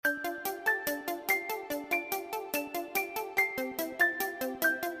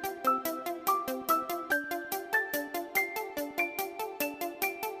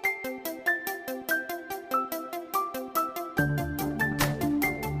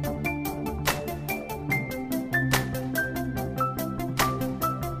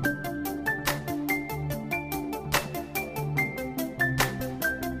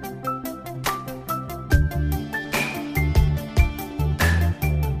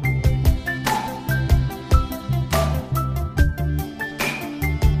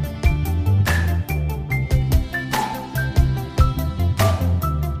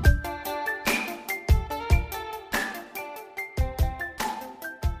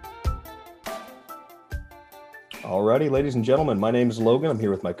Alrighty, ladies and gentlemen, my name is Logan. I'm here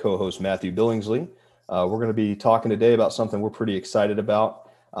with my co-host Matthew Billingsley. We're going to be talking today about something we're pretty excited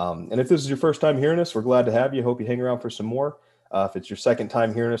about. And if this is your first time hearing us, we're glad to have you. Hope you hang around for some more. If it's your second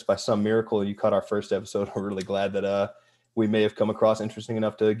time hearing us by some miracle and you caught our first episode, we're really glad that we may have come across interesting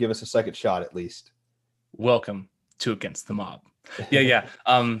enough to give us a second shot at least. Welcome to Against the Mob. Yeah.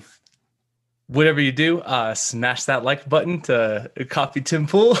 Whatever you do, smash that like button to copy Tim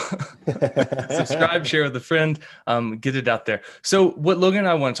Pool, subscribe, share with a friend, get it out there. So what Logan and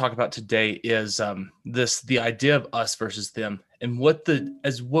I want to talk about today is the idea of us versus them, and what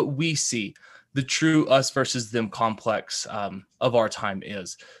we see the true us versus them complex of our time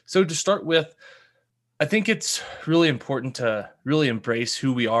is. So to start with, I think it's really important to really embrace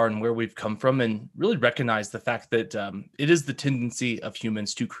who we are and where we've come from, and really recognize the fact that it is the tendency of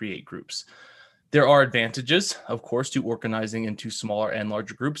humans to create groups. There are advantages, of course, to organizing into smaller and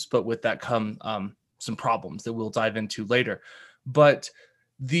larger groups, but with that come some problems that we'll dive into later. But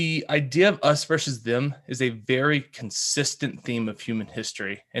the idea of us versus them is a very consistent theme of human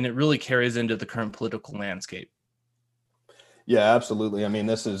history, and it really carries into the current political landscape. Yeah, absolutely. I mean,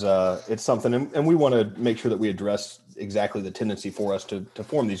 this is it's something, and we want to make sure that we address exactly the tendency for us to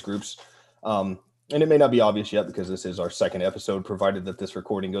form these groups. And it may not be obvious yet because this is our second episode, provided that this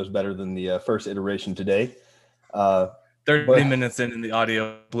recording goes better than the first iteration today. 30 minutes in and the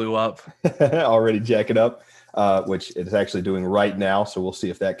audio blew up. Already jacking up, which it's actually doing right now. So we'll see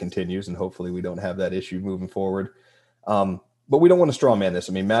if that continues, and hopefully we don't have that issue moving forward. But we don't want to straw man this.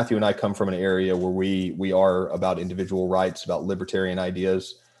 I mean, Matthew and I come from an area where we are about individual rights, about libertarian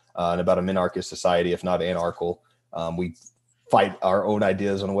ideas, and about a minarchist society, if not anarchical. We fight our own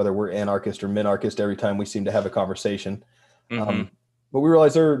ideas on whether we're anarchist or minarchist every time we seem to have a conversation. Mm-hmm. But we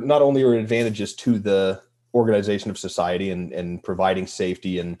realize there not only are advantages to the organization of society and providing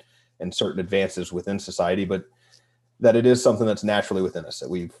safety and certain advances within society, but that it is something that's naturally within us, that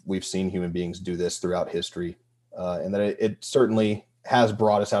we've seen human beings do this throughout history, and that it certainly has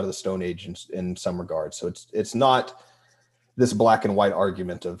brought us out of the Stone Age in some regards. So it's not this black and white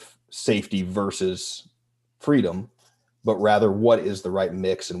argument of safety versus freedom, but rather what is the right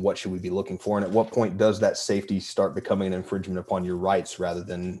mix and what should we be looking for? And at what point does that safety start becoming an infringement upon your rights rather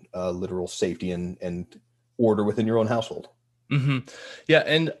than literal safety and order within your own household? Mm-hmm. Yeah.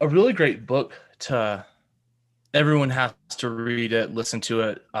 And a really great book everyone has to read it, listen to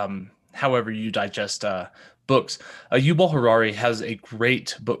it, however you digest books. Yuval Harari has a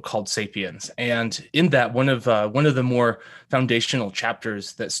great book called Sapiens, and in that, one of the more foundational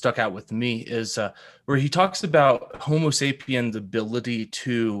chapters that stuck out with me is where he talks about Homo sapiens' ability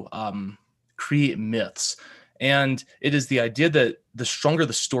to create myths. And it is the idea that the stronger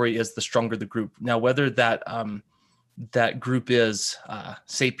the story is, the stronger the group. Now, whether that group is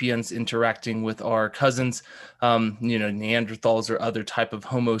sapiens interacting with our cousins, Neanderthals or other type of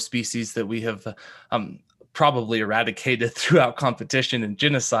Homo species that we have probably eradicated throughout competition and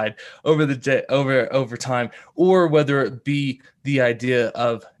genocide over time, or whether it be the idea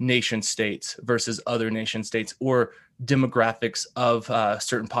of nation states versus other nation states, or demographics of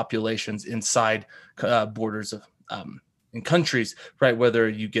certain populations inside borders of in countries, right? Whether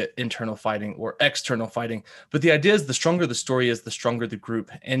you get internal fighting or external fighting. But the idea is the stronger the story is, the stronger the group.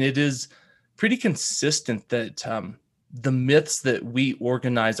 And it is pretty consistent that the myths that we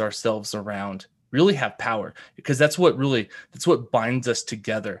organize ourselves around really have power, because that's what binds us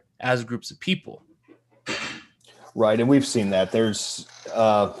together as groups of people. Right. And we've seen that there's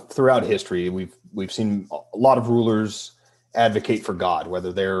throughout history, we've seen a lot of rulers advocate for God,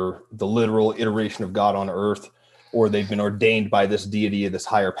 whether they're the literal iteration of God on earth, or they've been ordained by this deity, this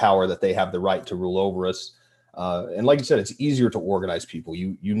higher power, that they have the right to rule over us. And like you said, it's easier to organize people.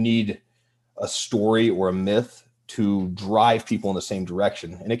 You need a story or a myth to drive people in the same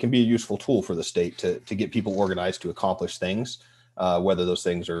direction. And it can be a useful tool for the state to get people organized to accomplish things, whether those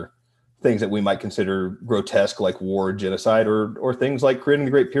things are things that we might consider grotesque, like war, genocide, or things like creating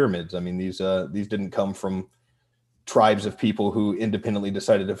the Great Pyramids. I mean, these didn't come from tribes of people who independently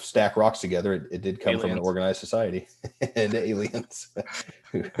decided to stack rocks together. It did come from an organized society and aliens.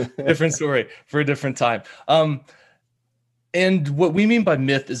 Different story for a different time. And what we mean by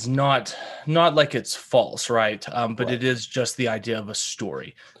myth is not like it's false, right? But Right. It is just the idea of a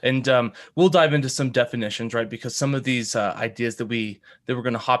story. And we'll dive into some definitions, right? Because some of these ideas that we're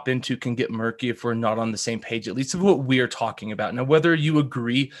going to hop into can get murky if we're not on the same page, at least of what we are talking about. Now, whether you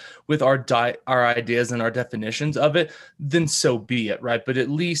agree with our ideas and our definitions of it, then so be it, right? But at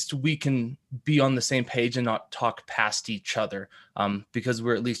least we can be on the same page and not talk past each other, because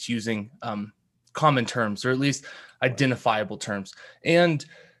we're at least using common terms, or at least identifiable terms. And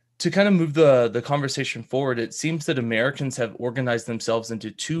to kind of move the conversation forward, it seems that Americans have organized themselves into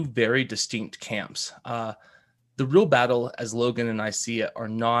two very distinct camps. The real battle, as Logan and I see it, are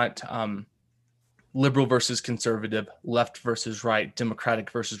not liberal versus conservative, left versus right,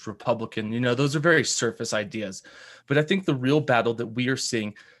 Democratic versus Republican. Those are very surface ideas. But I think the real battle that we are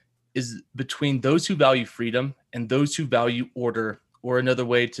seeing is between those who value freedom and those who value order, or another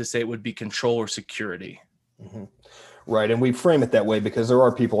way to say it would be control or security. Mm-hmm. Right. And we frame it that way because there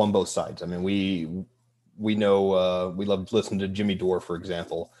are people on both sides. I mean, we know we love listening to Jimmy Dore, for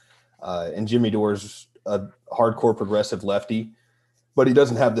example. And Jimmy Dore's a hardcore progressive lefty, but he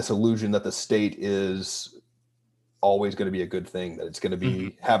doesn't have this illusion that the state is always going to be a good thing, that it's going to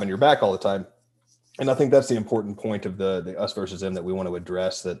be having your back all the time. And I think that's the important point of the us versus them that we want to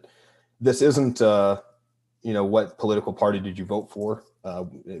address, that this isn't, what political party did you vote for?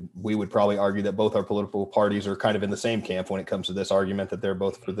 We would probably argue that both our political parties are kind of in the same camp when it comes to this argument, that they're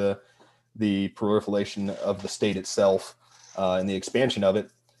both for the proliferation of the state itself and the expansion of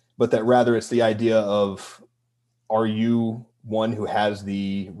it, but that rather it's the idea of, are you one who has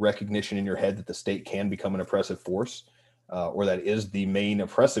the recognition in your head that the state can become an oppressive force, or that is the main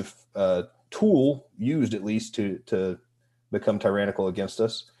oppressive tool used at least to become tyrannical against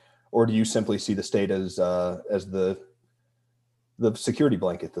us? Or do you simply see the state as the security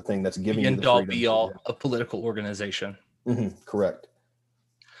blanket, the thing that's giving you the freedom? Be all a political organization. Mm-hmm, correct.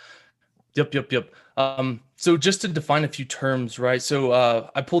 Yep. So just to define a few terms, right? So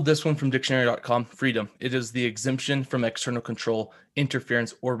I pulled this one from dictionary.com. Freedom. It is the exemption from external control,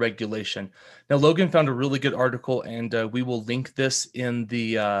 interference, or regulation. Now, Logan found a really good article, and we will link this in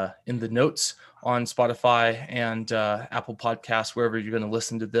the notes on Spotify and Apple Podcasts, wherever you're going to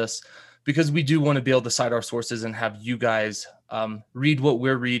listen to this, because we do want to be able to cite our sources and have you guys read what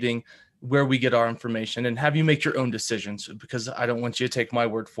we're reading, where we get our information, and have you make your own decisions, because I don't want you to take my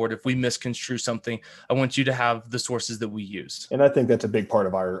word for it. If we misconstrue something, I want you to have the sources that we use. And I think that's a big part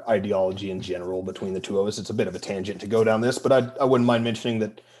of our ideology in general between the two of us. It's a bit of a tangent to go down this, but I wouldn't mind mentioning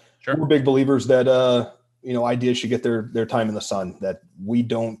that Sure. We're big believers that, ideas should get their time in the sun, that we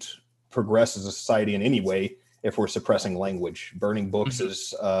don't progress as a society in any way if we're suppressing language. Burning books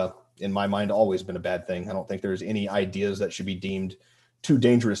is, in my mind, always been a bad thing. I don't think there's any ideas that should be deemed too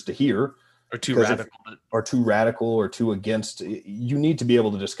dangerous to hear, or too radical, or too against. You need to be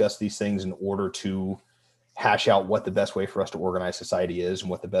able to discuss these things in order to hash out what the best way for us to organize society is, and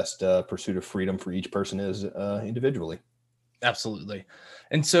what the best pursuit of freedom for each person is individually. Absolutely.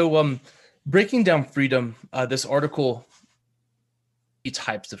 And so breaking down freedom, this article,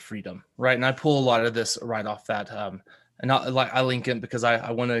 types of freedom, right? And I pull a lot of this right off that. And I link it because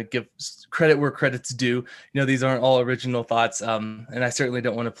I want to give credit where credit's due. These aren't all original thoughts, and I certainly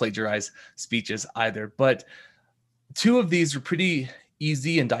don't want to plagiarize speeches either. But two of these are pretty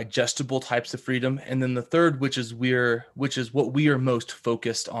easy and digestible types of freedom, and then the third, which is what we are most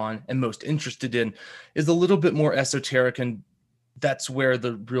focused on and most interested in, is a little bit more esoteric, and that's where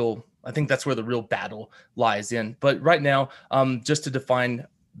the real battle lies in. But right now, just to define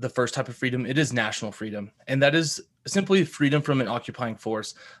the first type of freedom, it is national freedom, and that is simply freedom from an occupying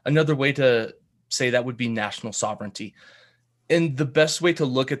force. Another way to say that would be national sovereignty. And the best way to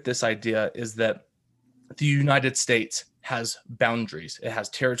look at this idea is that the United States has boundaries. It has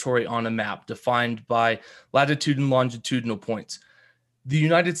territory on a map defined by latitude and longitudinal points. The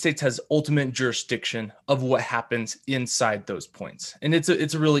United States has ultimate jurisdiction of what happens inside those points. And it's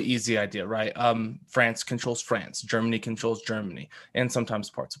a really easy idea, right? France controls France, Germany controls Germany, and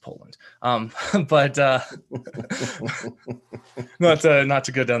sometimes parts of Poland. But not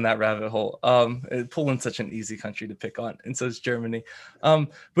to go down that rabbit hole. Poland's such an easy country to pick on, and so is Germany.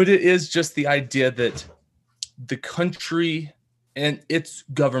 But it is just the idea that the country and its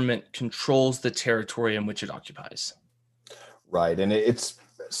government controls the territory in which it occupies. Right. And it's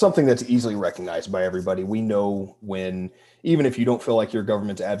something that's easily recognized by everybody. We know when, even if you don't feel like your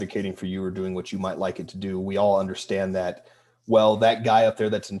government's advocating for you or doing what you might like it to do, we all understand that, well, that guy up there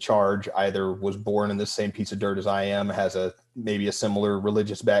that's in charge either was born in the same piece of dirt as I am, has maybe a similar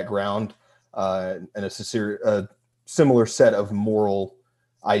religious background, and a similar set of moral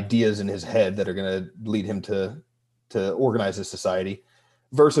ideas in his head that are going to lead him to organize a society,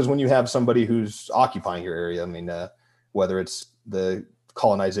 versus when you have somebody who's occupying your area. I mean, whether it's the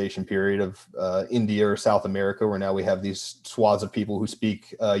colonization period of India or South America, where now we have these swaths of people who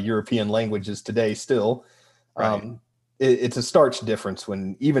speak European languages today still. Right. It's a stark difference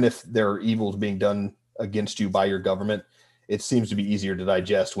when, even if there are evils being done against you by your government, it seems to be easier to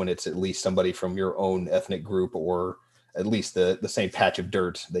digest when it's at least somebody from your own ethnic group, or at least the same patch of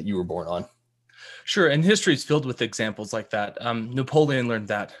dirt that you were born on. Sure, and history is filled with examples like that. Napoleon learned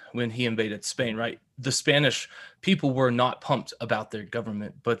that when he invaded Spain, right? The Spanish people were not pumped about their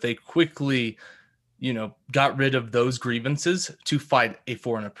government, but they quickly, got rid of those grievances to fight a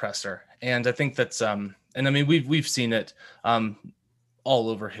foreign oppressor. And I think that's, and I mean, we've seen it all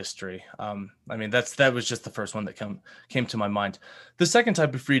over history. I mean, that was just the first one that came to my mind. The second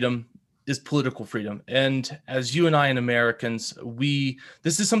type of freedom is political freedom. And as you and I and Americans,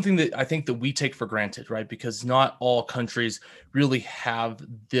 this is something that I think that we take for granted, right? Because not all countries really have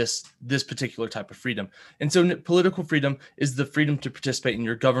this particular type of freedom. And so political freedom is the freedom to participate in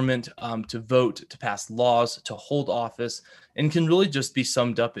your government, to vote, to pass laws, to hold office, and can really just be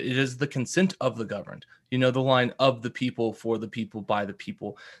summed up. It is the consent of the governed. The line of the people, for the people, by the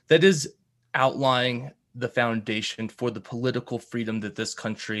people. That is outlining the foundation for the political freedom that this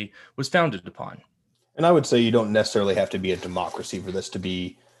country was founded upon. And I would say you don't necessarily have to be a democracy for this to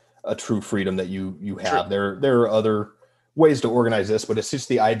be a true freedom that you have. There are other ways to organize this, but it's just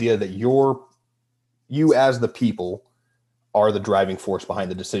the idea that you as the people are the driving force behind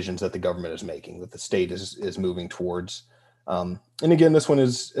the decisions that the government is making, that the state is moving towards. And again, this one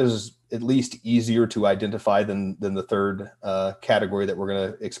is at least easier to identify than the third category that we're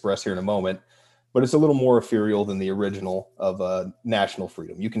going to express here in a moment. But it's a little more ethereal than the original of national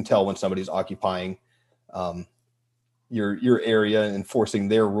freedom. You can tell when somebody's occupying your area and enforcing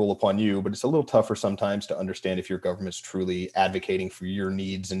their rule upon you, but it's a little tougher sometimes to understand if your government's truly advocating for your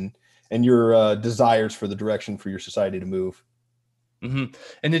needs and your desires for the direction for your society to move. Mm-hmm.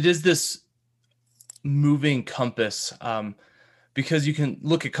 And it is this moving compass, because you can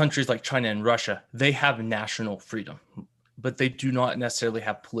look at countries like China and Russia. They have national freedom, but they do not necessarily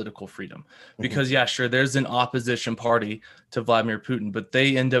have political freedom, because yeah, sure, there's an opposition party to Vladimir Putin, but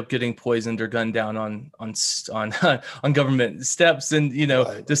they end up getting poisoned or gunned down on government steps, and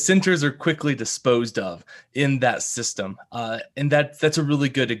Right. Dissenters are quickly disposed of in that system, and that's a really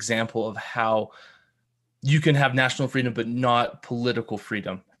good example of how you can have national freedom but not political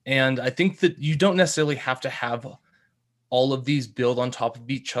freedom. And I think that you don't necessarily have to have all of these build on top of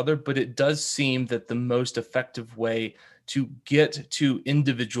each other, but it does seem that the most effective way to get to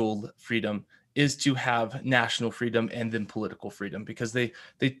individual freedom is to have national freedom and then political freedom, because they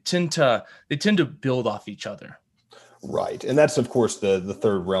tend to build off each other. Right. And that's, of course, the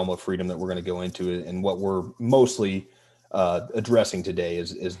third realm of freedom that we're going to go into. And what we're mostly addressing today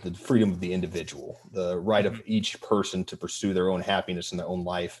is the freedom of the individual, the right of each person to pursue their own happiness in their own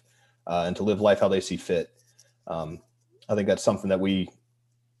life, and to live life how they see fit. I think that's something that we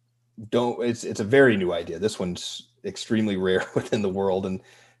don't, it's a very new idea. This one's extremely rare within the world. And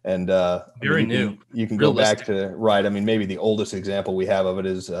Very new. You can go back to, right. I mean, maybe the oldest example we have of it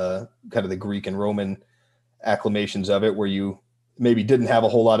is kind of the Greek and Roman acclamations of it, where you maybe didn't have a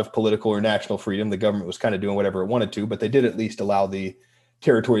whole lot of political or national freedom. The government was kind of doing whatever it wanted to, but they did at least allow the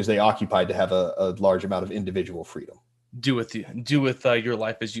territories they occupied to have a large amount of individual freedom. Do with your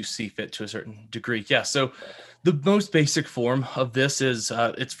life as you see fit to a certain degree. Yeah. So the most basic form of this is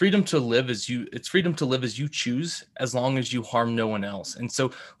it's freedom to live as you choose, as long as you harm no one else. And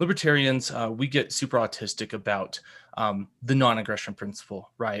so libertarians, we get super autistic about the non-aggression principle,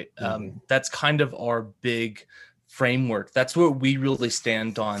 right? That's kind of our big framework. That's what we really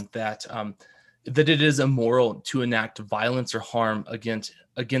stand on, that it is immoral to enact violence or harm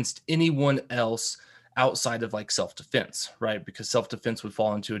against anyone else outside of like self-defense, right? Because self-defense would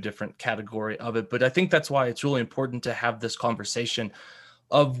fall into a different category of it. But I think that's why it's really important to have this conversation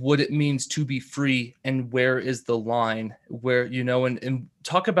of what it means to be free and where is the line, where, and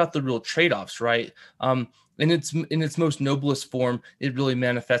talk about the real trade-offs, right? In its most noblest form, it really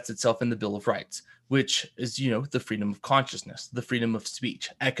manifests itself in the Bill of Rights, which is, the freedom of consciousness, the freedom of speech,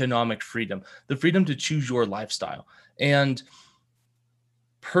 economic freedom, the freedom to choose your lifestyle. And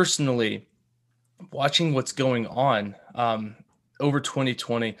personally, watching what's going on over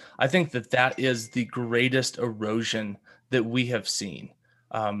 2020, I think that is the greatest erosion that we have seen.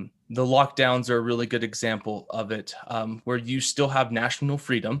 The lockdowns are a really good example of it, where you still have national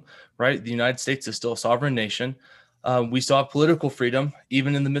freedom, right? The United States is still a sovereign nation. We still have political freedom.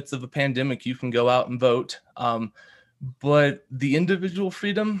 Even in the midst of a pandemic, you can go out and vote. But the individual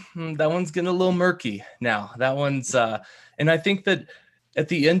freedom, that one's getting a little murky now. That one's, and I think that at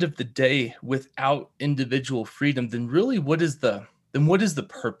the end of the day, without individual freedom, then really what is the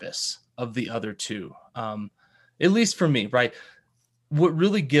purpose of the other two? At least for me, right? What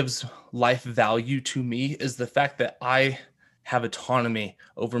really gives life value to me is the fact that I have autonomy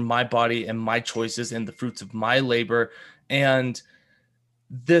over my body and my choices and the fruits of my labor. And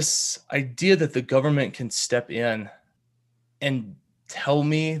this idea that the government can step in and tell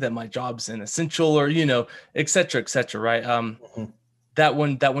me that my job's inessential, or, et cetera, right? Mhm. That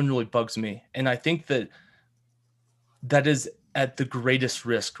one really bugs me. And I think that is at the greatest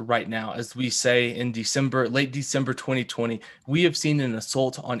risk right now. As we say in late December 2020, we have seen an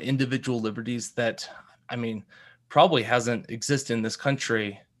assault on individual liberties that, I mean, probably hasn't existed in this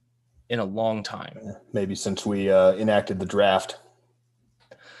country in a long time. Maybe since we enacted the draft.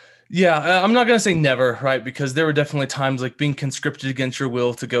 Yeah, I'm not going to say never, right? Because there were definitely times like being conscripted against your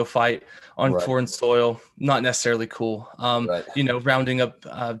will to go fight on Right. foreign soil, not necessarily cool. Right. Rounding up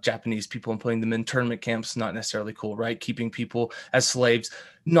Japanese people and putting them in internment camps, not necessarily cool, right? Keeping people as slaves,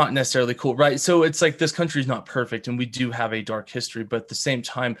 not necessarily cool, right? So it's like this country is not perfect, and we do have a dark history, but at the same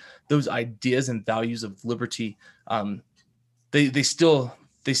time, those ideas and values of liberty, they still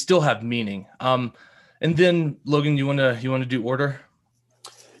have meaning. And then Logan, you want to do order?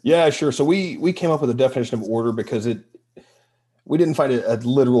 Yeah, sure. So we came up with a definition of order because we didn't find a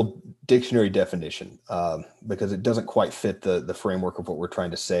literal dictionary definition because it doesn't quite fit the framework of what we're trying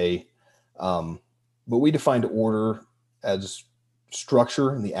to say. But we defined order as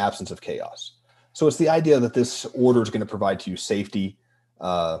structure in the absence of chaos. So it's the idea that this order is going to provide to you safety,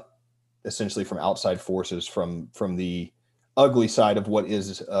 essentially from outside forces, from the ugly side of what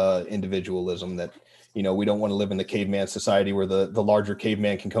is individualism, that we don't want to live in the caveman society where the larger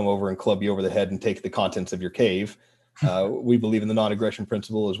caveman can come over and club you over the head and take the contents of your cave. We believe in the non-aggression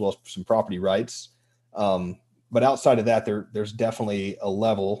principle as well as some property rights. But outside of that, there's definitely a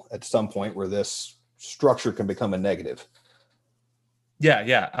level at some point where this structure can become a negative.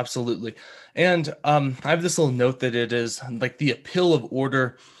 Yeah, absolutely. And I have this little note that it is like the appeal of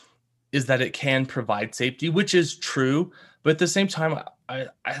order is that it can provide safety, which is true. But at the same time,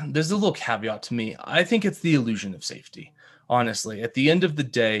 there's a little caveat to me. I think it's the illusion of safety. Honestly, at the end of the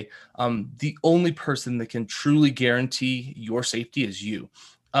day, the only person that can truly guarantee your safety is you.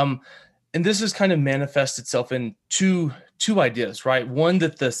 And this has kind of manifests itself in two ideas, right? One,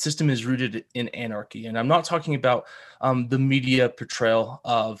 that the system is rooted in anarchy, and I'm not talking about the media portrayal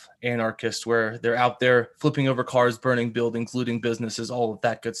of anarchists where they're out there flipping over cars, burning buildings, looting businesses, all of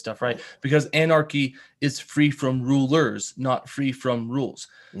that good stuff, right? Because anarchy is free from rulers, not free from rules.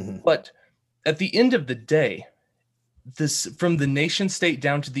 Mm-hmm. But at the end of the day, this, from the nation state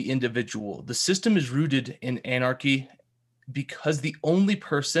down to the individual, the system is rooted in anarchy because the only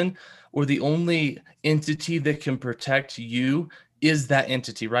person or the only entity that can protect you is that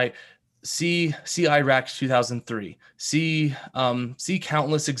entity, right? See Iraq 2003. See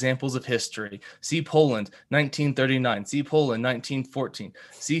countless examples of history. See Poland 1939. See Poland 1914.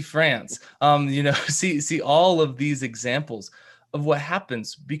 See France. See all of these examples of what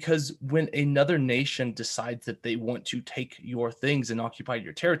happens because when another nation decides that they want to take your things and occupy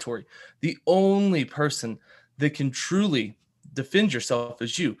your territory, the only person that can truly defend yourself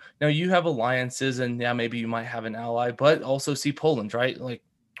is you. Now you have alliances, and yeah, maybe you might have an ally, but also see Poland, right? Like,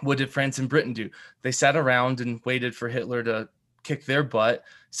 what did France and Britain do? They sat around and waited for Hitler to kick their butt.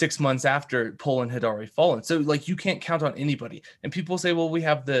 6 months after, Poland had already fallen. So like, you can't count on anybody. And people say, well, we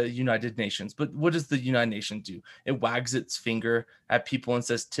have the United Nations, but what does the United Nations do? It wags its finger at people and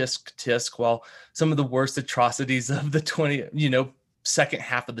says tisk tisk, while some of the worst atrocities of the second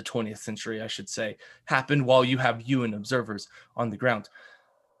half of the 20th century, I should say, happened while you have UN observers on the ground.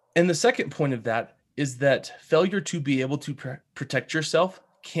 And the second point of that is that failure to be able to protect yourself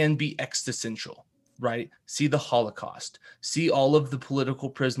can be existential, right? See the Holocaust, see all of the political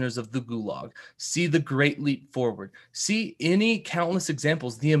prisoners of the Gulag, see the Great Leap Forward, see any countless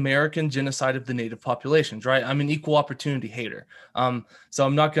examples, the American genocide of the native populations, right? I'm an equal opportunity hater. So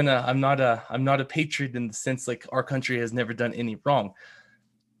I'm not a patriot in the sense like our country has never done any wrong.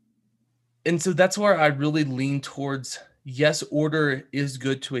 And so that's where I really lean towards, yes, order is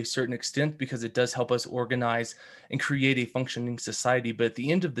good to a certain extent because it does help us organize and create a functioning society. But at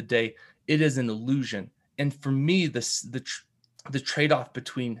the end of the day, it is an illusion. And for me, the trade-off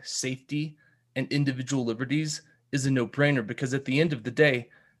between safety and individual liberties is a no-brainer because at the end of the day,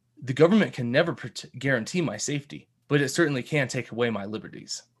 the government can never guarantee my safety, but it certainly can take away my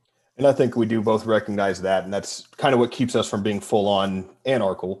liberties. And I think we do both recognize that. And that's kind of what keeps us from being full on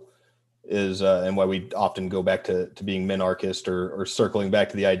anarchical is, and why we often go back to being minarchist or circling back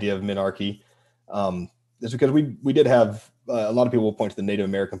to the idea of minarchy, is because we did have a lot of people will point to the Native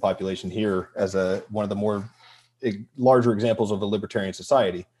American population here as one of the more larger examples of a libertarian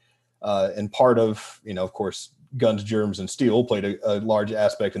society. And part of, of course, guns, germs, and steel played a large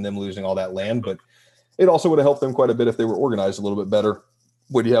aspect in them losing all that land, but it also would have helped them quite a bit if they were organized a little bit better.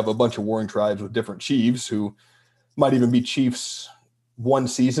 Would you have a bunch of warring tribes with different chiefs who might even be chiefs one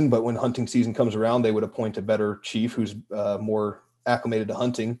season, but when hunting season comes around, they would appoint a better chief who's more acclimated to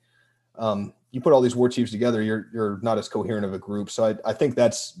hunting, you put all these war chiefs together, you're not as coherent of a group. So I think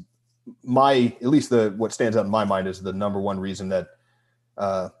that's at least what stands out in my mind is the number one reason that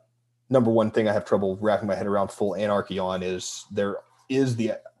number one thing I have trouble wrapping my head around full anarchy on is there is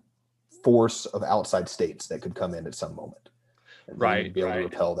the force of outside states that could come in at some moment, and right, be able to right.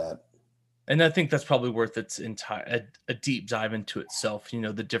 repel that. And I think that's probably worth its entire a deep dive into itself. You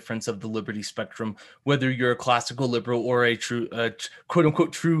know, the difference of the liberty spectrum, whether you're a classical liberal or a true, quote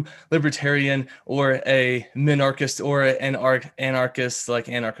unquote, true libertarian, or a minarchist or an anarchist, like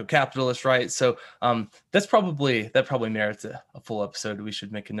anarcho-capitalist, right? So that probably merits a full episode. We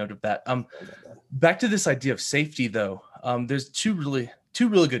should make a note of that. Back to this idea of safety, though. There's two really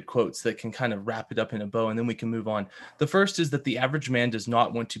good quotes that can kind of wrap it up in a bow, and then we can move on. The first is that the average man does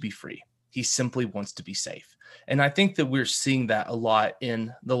not want to be free. He simply wants to be safe. And I think that we're seeing that a lot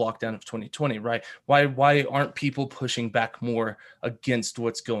in the lockdown of 2020, right? Why aren't people pushing back more against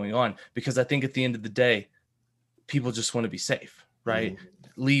what's going on? Because I think at the end of the day, people just want to be safe, right? Mm-hmm.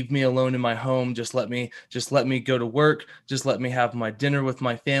 Leave me alone in my home. Just let me go to work. Just let me have my dinner with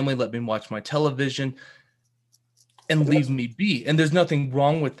my family. Let me watch my television and leave me be. And there's nothing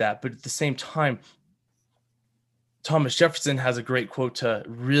wrong with that. But at the same time, Thomas Jefferson has a great quote to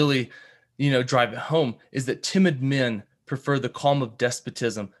really, drive it home, is that timid men prefer the calm of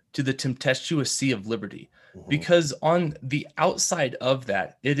despotism to the tempestuous sea of liberty. Mm-hmm. Because on the outside of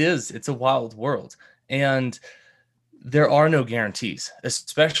that, it's a wild world. And there are no guarantees,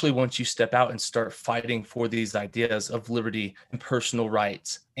 especially once you step out and start fighting for these ideas of liberty and personal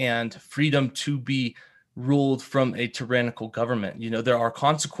rights and freedom to be ruled from a tyrannical government. There are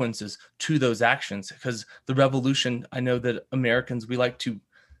consequences to those actions, because the revolution, I know that Americans, we like to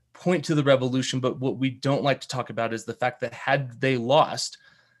point to the revolution, but what we don't like to talk about is the fact that had they lost,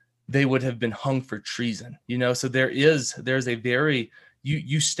 they would have been hung for treason. So there's a very,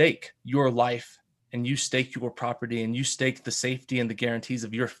 you stake your life and you stake your property and you stake the safety and the guarantees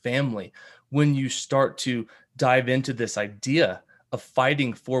of your family when you start to dive into this idea of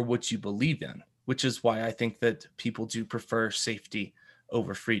fighting for what you believe in, which is why I think that people do prefer safety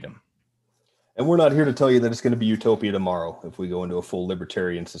over freedom. And we're not here to tell you that it's going to be utopia tomorrow if we go into a full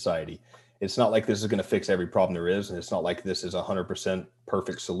libertarian society. It's not like this is going to fix every problem there is, and it's not like this is 100%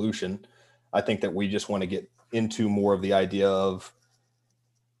 perfect solution. I think that we just want to get into more of the idea of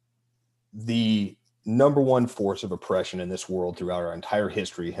the number one force of oppression in this world throughout our entire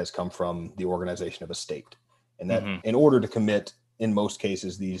history has come from the organization of a state. And that in order to commit, in most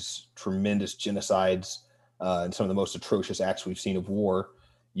cases, these tremendous genocides and some of the most atrocious acts we've seen of war,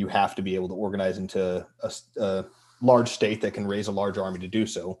 you have to be able to organize into a large state that can raise a large army to do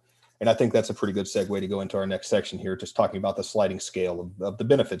so. And I think that's a pretty good segue to go into our next section here, just talking about the sliding scale of the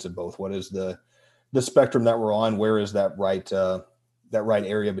benefits of both. What is the spectrum that we're on? Where is that right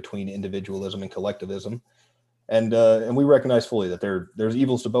area between individualism and collectivism? And we recognize fully that there's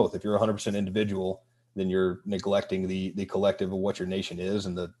evils to both. If you're 100% individual, then you're neglecting the collective of what your nation is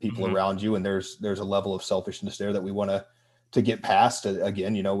and the people around you. And there's a level of selfishness there that we want to get past.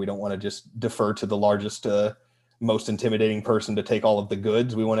 Again, we don't want to just defer to the largest, most intimidating person to take all of the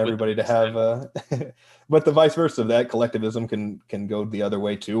goods. We want everybody to have, but the vice versa of that, collectivism can go the other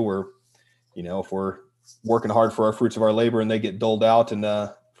way too, where, if we're working hard for our fruits of our labor and they get doled out and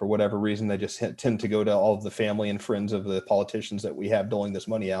for whatever reason, they just tend to go to all of the family and friends of the politicians that we have doling this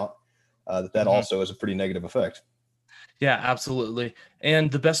money out. That also has a pretty negative effect. Yeah, absolutely. And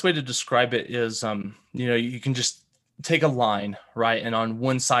the best way to describe it is, you can just take a line, right? And on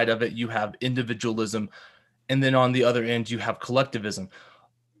one side of it, you have individualism. And then on the other end, you have collectivism.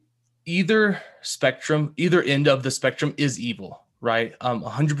 Either end of the spectrum is evil, right?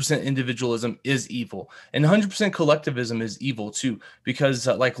 100% individualism is evil. And 100% collectivism is evil too, because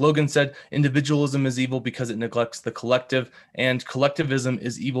like Logan said, individualism is evil because it neglects the collective, and collectivism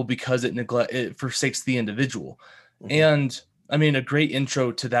is evil because it forsakes the individual. Mm-hmm. And I mean, a great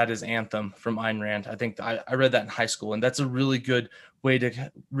intro to that is Anthem from Ayn Rand. I think I read that in high school, and that's a really good way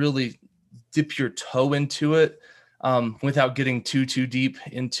to really dip your toe into it without getting too deep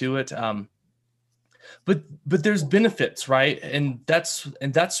into it. But there's benefits, right? And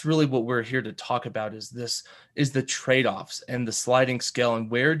that's really what we're here to talk about is the trade-offs and the sliding scale, and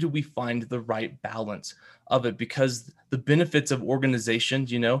where do we find the right balance of it? Because the benefits of organization,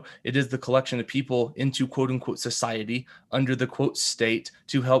 it is the collection of people into quote unquote society under the quote state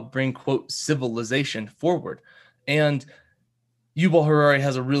to help bring quote civilization forward. And Yuval Harari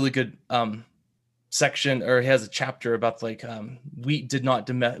has a really good section, or he has a chapter about like we did not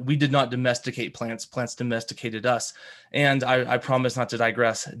domesticate plants, plants domesticated us. And I promise not to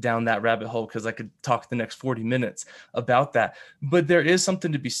digress down that rabbit hole, because I could talk the next 40 minutes about that. But there is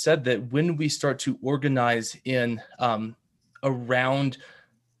something to be said that when we start to organize in around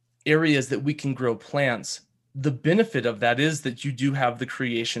areas that we can grow plants, the benefit of that is that you do have the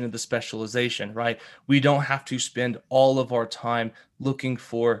creation of the specialization, right? We don't have to spend all of our time looking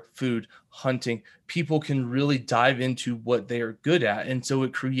for food, hunting. People can really dive into what they are good at. And so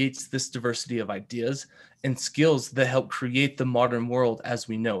it creates this diversity of ideas and skills that help create the modern world as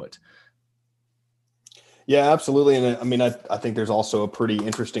we know it. Yeah, absolutely. And I mean, I think there's also a pretty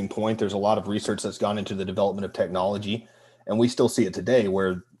interesting point. There's a lot of research that's gone into the development of technology, and we still see it today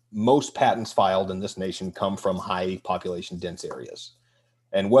where most patents filed in this nation come from high population dense areas.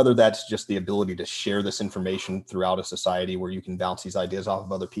 And whether that's just the ability to share this information throughout a society where you can bounce these ideas off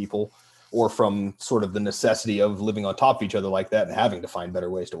of other people, or from sort of the necessity of living on top of each other like that and having to find better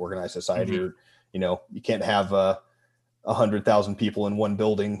ways to organize society. Mm-hmm. Or, you can't have 100,000 people in one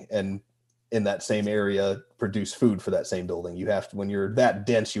building and in that same area produce food for that same building. You have to, when you're that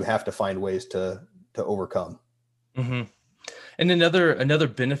dense, you have to find ways to overcome. Mm-hmm. And another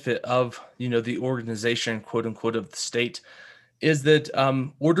benefit of the organization, quote unquote, of the state is that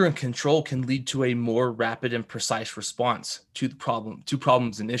order and control can lead to a more rapid and precise response to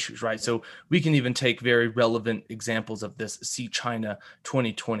problems and issues, right? So we can even take very relevant examples of this. See China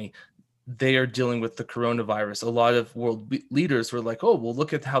 2020. They are dealing with the coronavirus. A lot of world leaders were like, oh, well,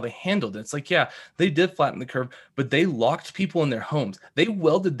 look at how they handled it. It's like, yeah, they did flatten the curve, but they locked people in their homes. They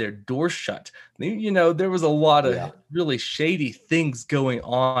welded their doors shut. There was a lot of really shady things going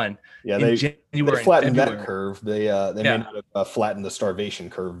on in January they flattened and February. That curve. They may not have flattened the starvation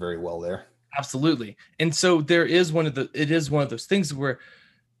curve very well there. Absolutely. And so it is one of those things where,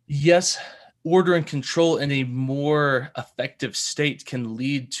 yes, order and control in a more effective state can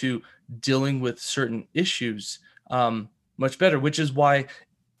lead to dealing with certain issues much better, which is why,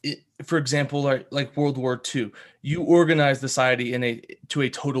 for example, like World War II, you organize society to a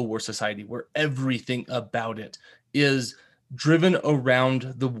total war society where everything about it is driven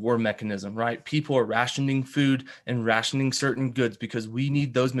around the war mechanism, right? People are rationing food and rationing certain goods because we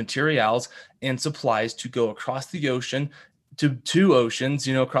need those materials and supplies to go across the ocean to two oceans,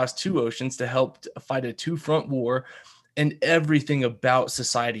 across two oceans to help fight a two-front war. And everything about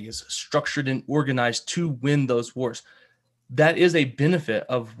society is structured and organized to win those wars. That is a benefit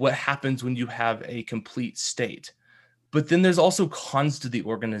of what happens when you have a complete state. But then there's also cons to the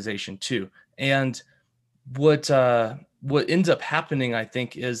organization too. And what ends up happening, I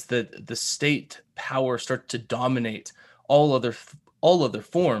think, is that the state power starts to dominate all other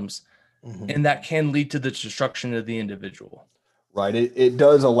forms, mm-hmm. and that can lead to the destruction of the individual. Right. It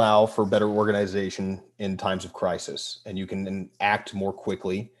does allow for better organization in times of crisis, and you can act more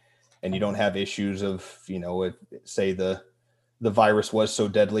quickly, and you don't have issues of, say the virus was so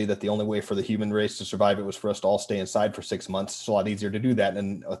deadly that the only way for the human race to survive it was for us to all stay inside for 6 months. It's a lot easier to do that in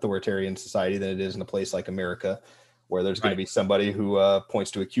an authoritarian society than it is in a place like America, where there's going to be somebody who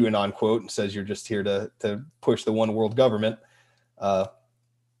points to a QAnon quote and says you're just here to push the one world government.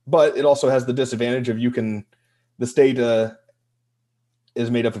 But it also has the disadvantage of the state is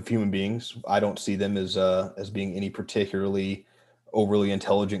made up of human beings. I don't see them as being any particularly overly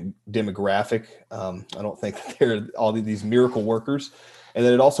intelligent demographic. I don't think that they're all these miracle workers, and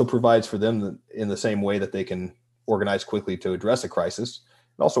that it also provides for them in the same way that they can organize quickly to address a crisis.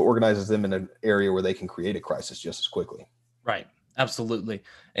 It also organizes them in an area where they can create a crisis just as quickly. Right. Absolutely.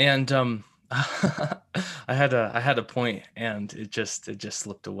 And I had a point and it just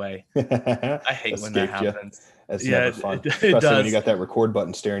slipped away. I hate when that happens. That's never fun. Especially when you got that record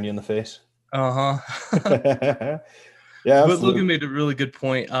button staring you in the face. Uh-huh. Yeah, but Logan made a really good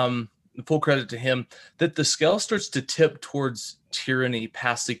point. Full credit to him, that the scale starts to tip towards tyranny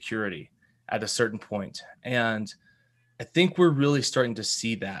past security at a certain point. And I think we're really starting to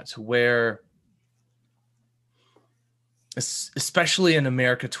see that, where, especially in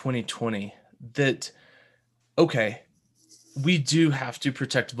America 2020, that, okay, we do have to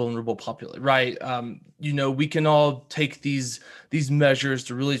protect vulnerable population, right? We can all take these measures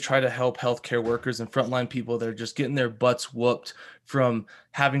to really try to help healthcare workers and frontline people that are just getting their butts whooped from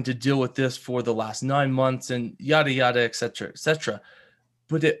having to deal with this for the last 9 months and yada, yada, et cetera, et cetera.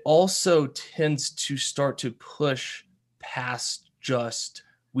 But it also tends to start to push past just,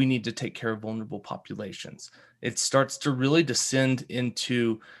 we need to take care of vulnerable populations. It starts to really descend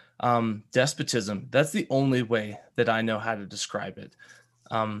into despotism. That's the only way that I know how to describe it.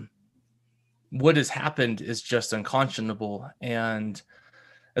 What has happened is just unconscionable. And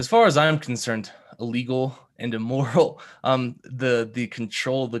as far as I'm concerned, illegal and immoral. The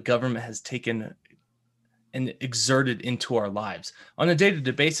control the government has taken and exerted into our lives on a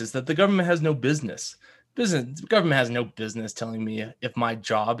day-to-day basis that the government has no business. The government has no business telling me if my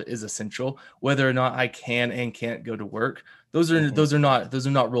job is essential, whether or not I can and can't go to work. Those are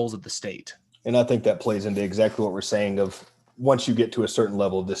not roles of the state. And I think that plays into exactly what we're saying of once you get to a certain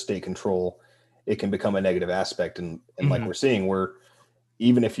level of this state control, it can become a negative aspect. And like we're seeing, where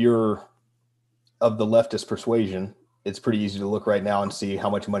even if you're of the leftist persuasion, it's pretty easy to look right now and see how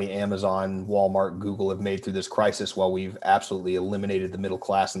much money Amazon, Walmart, Google have made through this crisis while we've absolutely eliminated the middle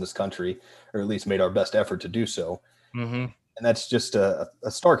class in this country, or at least made our best effort to do so. And that's just a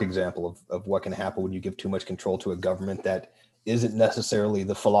stark example of what can happen when you give too much control to a government that isn't necessarily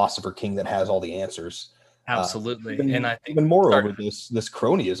the philosopher king that has all the answers. Absolutely. And I think even moreover, this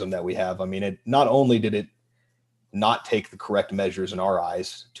cronyism that we have, I mean, it not only did it not take the correct measures in our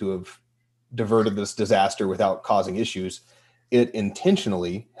eyes to have diverted this disaster without causing issues, it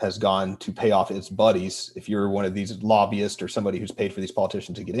intentionally has gone to pay off its buddies. If you're one of these lobbyists or somebody who's paid for these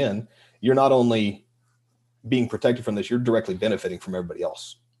politicians to get in, you're not only being protected from this, you're directly benefiting from everybody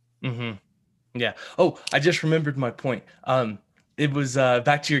else. Yeah. Oh, I just remembered my point. It was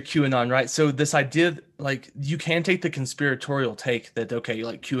back to your QAnon, right? So this idea, like, you can take the conspiratorial take that, okay,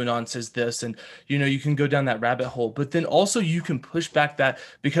 like QAnon says this, and, you know, you can go down that rabbit hole, but then also you can push back that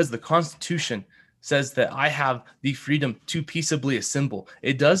because the Constitution says that I have the freedom to peaceably assemble.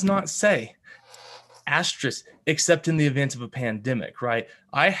 It does not say asterisk, except in the event of a pandemic, right?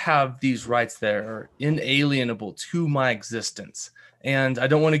 I have these rights that are inalienable to my existence. And I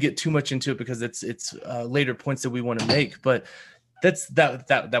don't want to get too much into it because it's later points that we want to make, but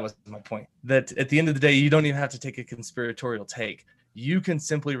that was my point. That at the end of the day, you don't even have to take a conspiratorial take. You can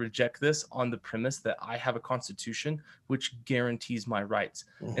simply reject this on the premise that I have a constitution which guarantees my rights.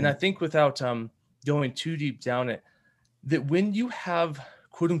 And I think without going too deep down it, that when you have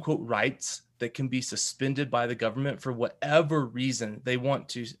quote unquote rights that can be suspended by the government for whatever reason they want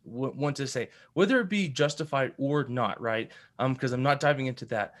to say, whether it be justified or not, right? Because I'm not diving into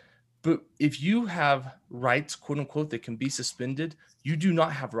that. But if you have rights, quote unquote, that can be suspended, you do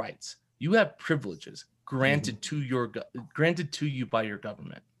not have rights. You have privileges granted to you by your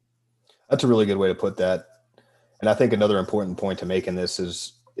government. That's a really good way to put that. And I think another important point to make in this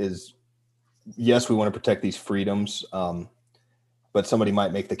is yes, we want to protect these freedoms. But somebody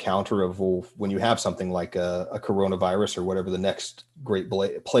might make the counter of, well, when you have something like a coronavirus or whatever the next great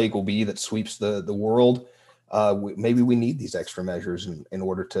plague will be that sweeps the world, maybe we need these extra measures in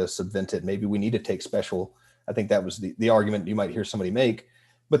order to subvent it. Maybe we need to take special. I think that was the argument you might hear somebody make.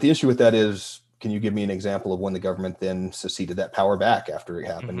 But the issue with that is, can you give me an example of when the government then seceded that power back after it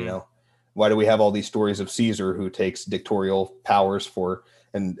happened? You know, why do we have all these stories of Caesar who takes dictatorial powers for,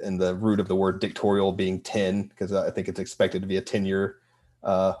 and the root of the word dictatorial being 10, because I think it's expected to be a 10-year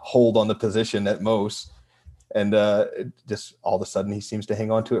hold on the position at most. And just all of a sudden he seems to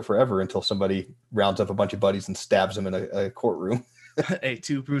hang on to it forever until somebody rounds up a bunch of buddies and stabs him in a courtroom. Et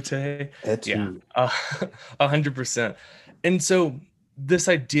tu, Brute. Yeah, 100%. And so this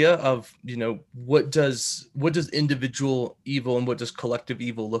idea of, you know, what does individual evil and what does collective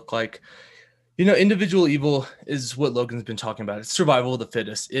evil look like? You know, individual evil is what Logan's been talking about. It's survival of the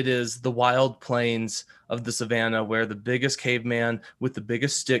fittest. It is the wild plains of the savannah where the biggest caveman with the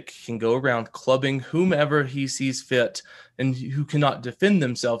biggest stick can go around clubbing whomever he sees fit and who cannot defend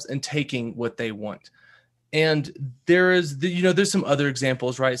themselves and taking what they want. And there's some other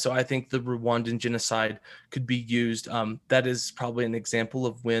examples, right? So I think the Rwandan genocide could be used. That is probably an example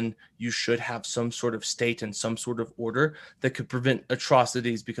of when you should have some sort of state and some sort of order that could prevent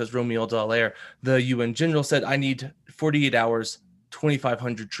atrocities, because Romeo Dallaire, the UN general, said, I need 48 hours,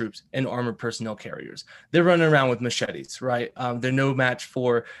 2,500 troops and armored personnel carriers. They're running around with machetes, right? They're no match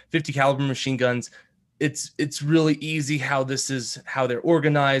for 50 caliber machine guns. It's really easy how they're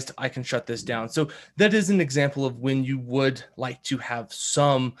organized. I can shut this down. So that is an example of when you would like to have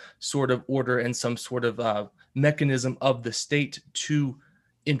some sort of order and some sort of mechanism of the state to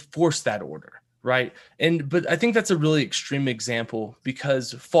enforce that order, right? But I think that's a really extreme example,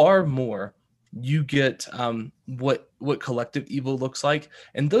 because far more you get what collective evil looks like,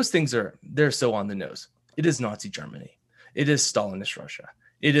 and those things they're so on the nose. It is Nazi Germany. It is Stalinist Russia.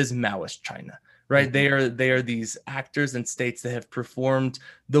 It is Maoist China. Right. They are these actors and states that have performed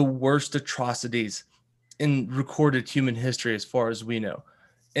the worst atrocities in recorded human history, as far as we know.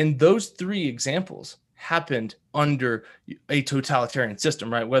 And those three examples happened under a totalitarian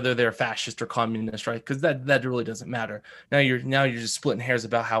system, right? Whether they're fascist or communist, right? Because that really doesn't matter. Now you're just splitting hairs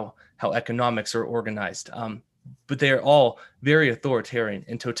about how economics are organized. But they are all very authoritarian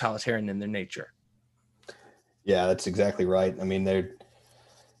and totalitarian in their nature. Yeah, that's exactly right. I mean, they're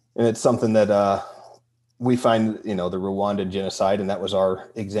and it's something that we find, the Rwandan genocide, and that was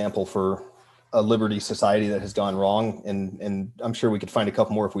our example for a liberty society that has gone wrong. And I'm sure we could find a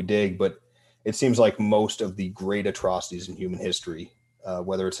couple more if we dig, but it seems like most of the great atrocities in human history,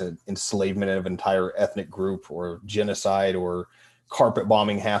 whether it's an enslavement of an entire ethnic group or genocide or carpet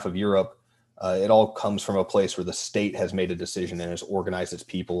bombing half of Europe, it all comes from a place where the state has made a decision and has organized its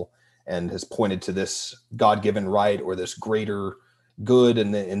people and has pointed to this God-given right or this greater good,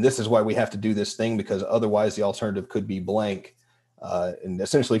 and this is why we have to do this thing, because otherwise the alternative could be blank, and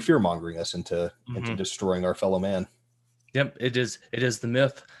essentially fear mongering us into destroying our fellow man. Yep, it is. It is the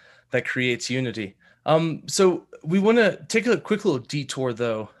myth that creates unity. So we want to take a quick little detour,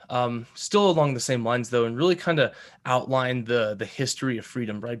 though, still along the same lines, though, and really kind of outline the history of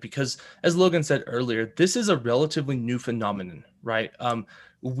freedom, right? Because as Logan said earlier, this is a relatively new phenomenon, right?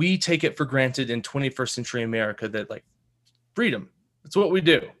 We take it for granted in 21st century America that like freedom, that's what we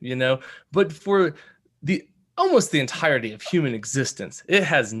do, But for the almost the entirety of human existence, it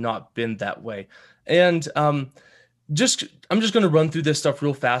has not been that way, and I'm just going to run through this stuff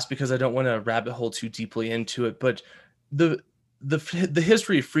real fast because I don't want to rabbit hole too deeply into it. But the the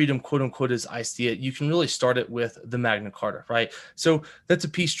history of freedom, quote unquote, as I see it, you can really start it with the Magna Carta, right? So that's a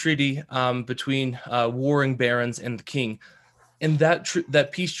peace treaty between warring barons and the king, and that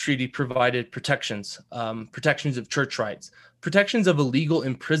peace treaty provided protections of church rights, protections of illegal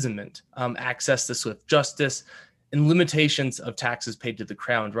imprisonment, access to swift justice, and limitations of taxes paid to the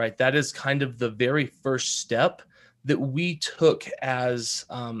crown. Right, that is kind of the very first step that we took as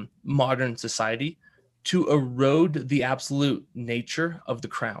modern society to erode the absolute nature of the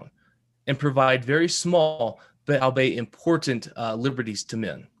crown and provide very small but albeit important liberties to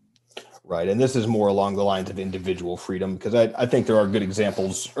men. Right. And this is more along the lines of individual freedom, because I think there are good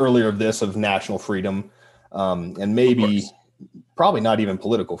examples earlier of this, of national freedom, and maybe probably not even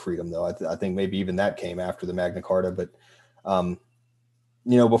political freedom, though. I think maybe even that came after the Magna Carta. But,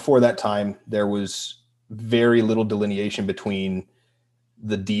 before that time, there was very little delineation between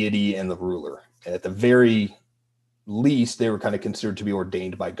the deity and the ruler. And at the very least, they were kind of considered to be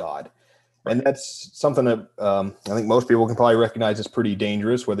ordained by God. Right. And that's something that I think most people can probably recognize as pretty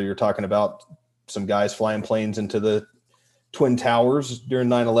dangerous, whether you're talking about some guys flying planes into the Twin Towers during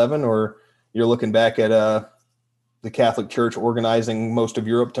 9/11, or you're looking back at the Catholic Church organizing most of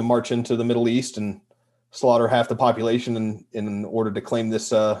Europe to march into the Middle East and slaughter half the population in order to claim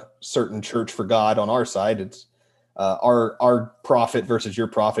this certain church for God on our side. It's our prophet versus your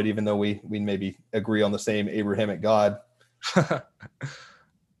prophet, even though we maybe agree on the same Abrahamic God.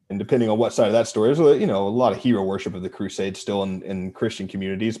 And depending on what side of that story, there's a lot of hero worship of the Crusades still in Christian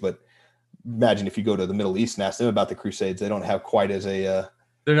communities. But imagine if you go to the Middle East and ask them about the Crusades, they don't have quite as a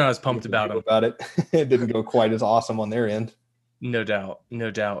they're not as pumped about it. It didn't go quite as awesome on their end. No doubt.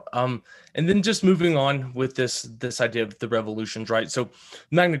 And then just moving on with this idea of the revolutions, right? So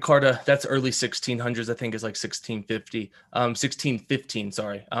Magna Carta, that's early 1600s, I think is like 1615,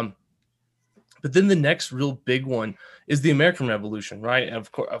 sorry. But then the next real big one is the American Revolution, right?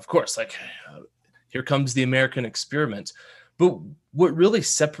 Of course, like here comes the American experiment. But what really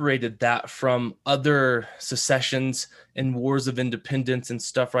separated that from other secessions and wars of independence and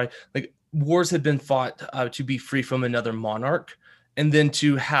stuff, right? Like wars had been fought to be free from another monarch, and then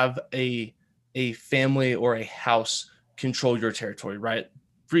to have a family or a house control your territory, right?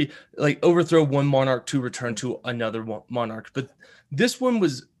 Free, like overthrow one monarch to return to another monarch. But this one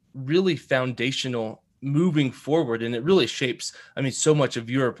was really foundational moving forward, and it really shapes, so much of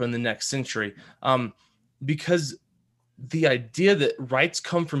Europe in the next century, because the idea that rights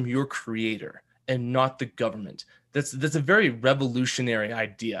come from your creator and not the government, that's a very revolutionary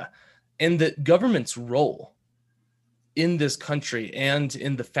idea. And that government's role in this country and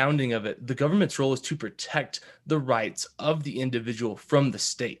in the founding of it, the government's role is to protect the rights of the individual from the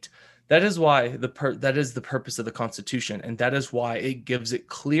state. That is why that is the purpose of the Constitution, and that is why it gives it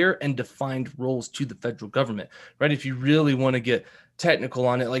clear and defined roles to the federal government, right? If you really want to get technical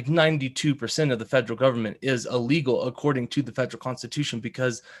on it, like 92% of the federal government is illegal according to the federal Constitution,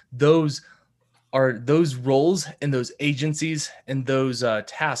 because those roles and those agencies and those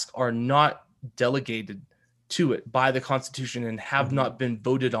tasks are not delegated to it by the Constitution and have not been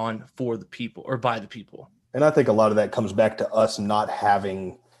voted on for the people or by the people. And I think a lot of that comes back to us not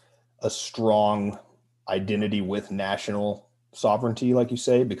having a strong identity with national sovereignty, like you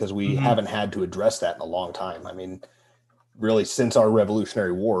say, because we haven't had to address that in a long time. Really, since our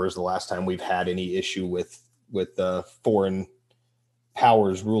Revolutionary War is the last time we've had any issue with foreign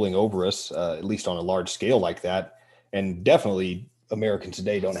powers ruling over us, at least on a large scale like that. And definitely Americans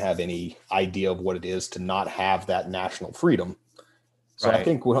today don't have any idea of what it is to not have that national freedom. So I Right.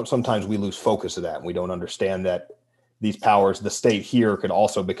 think sometimes we lose focus of that, and we don't understand that these powers, the state here, could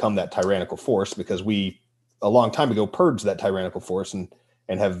also become that tyrannical force, because we a long time ago purged that tyrannical force and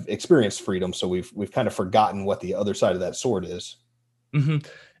have experienced freedom. So we've kind of forgotten what the other side of that sword is. hmm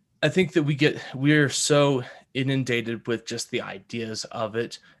I think that we're so inundated with just the ideas of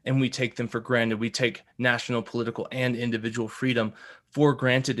it, and we take them for granted. We take national, political, and individual freedom for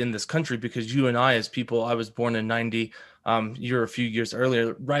granted in this country because you and I, as people, I was born in 90, you're a few years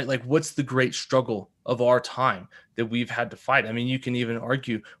earlier, right? Like, what's the great struggle of our time that we've had to fight? I mean, you can even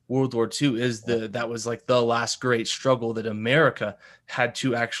argue World War II that was like the last great struggle that America had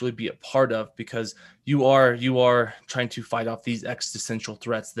to actually be a part of, because you are trying to fight off these existential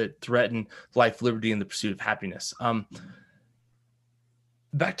threats that threaten life, liberty, and the pursuit of happiness.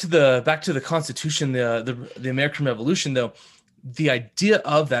 Back to the Constitution, the American Revolution, though. The idea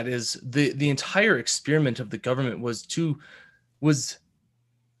of that is the entire experiment of the government was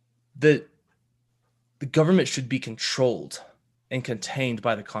that the government should be controlled and contained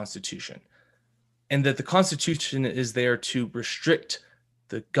by the Constitution, and that the Constitution is there to restrict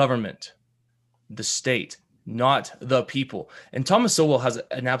the government, the state, not the people. And Thomas Sowell has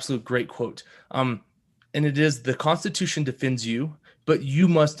an absolute great quote. And it is, the Constitution defends you, but you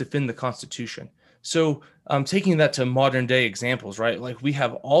must defend the Constitution. So taking that to modern day examples, right? Like, we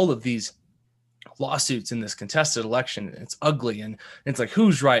have all of these lawsuits in this contested election, and it's ugly, and it's like,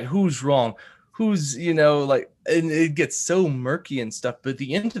 who's right, who's wrong, who's, like, and it gets so murky and stuff. But at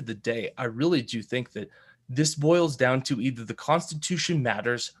the end of the day, I really do think that this boils down to either the Constitution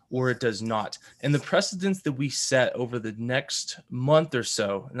matters or it does not. And the precedents that we set over the next month or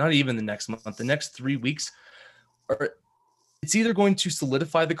so, not even the next month, the next 3 weeks, it's either going to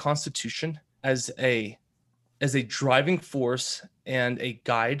solidify the Constitution as a driving force and a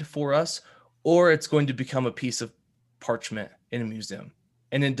guide for us, or it's going to become a piece of parchment in a museum,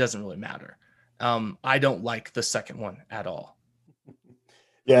 and it doesn't really matter. I don't like the second one at all.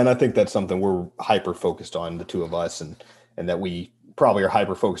 Yeah, and I think that's something we're hyper focused on, the two of us, and that we probably are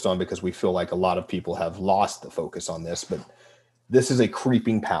hyper focused on because we feel like a lot of people have lost the focus on this. But this is a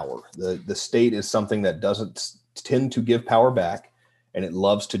creeping power. The state is something that doesn't tend to give power back, and it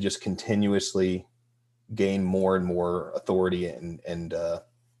loves to just continuously gain more and more authority and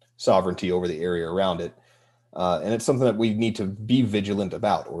sovereignty over the area around it. And it's something that we need to be vigilant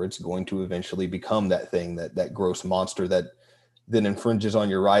about, or it's going to eventually become that thing, that gross monster that then infringes on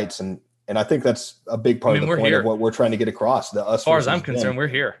your rights. And I think that's a big part of the point of what we're trying to get across. As far as I'm concerned, we're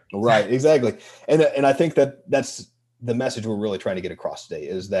here. Right, exactly. And I think that's the message we're really trying to get across today,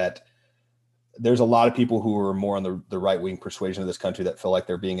 is that there's a lot of people who are more on the right-wing persuasion of this country that feel like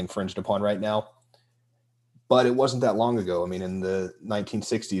they're being infringed upon right now. But it wasn't that long ago. I mean, in the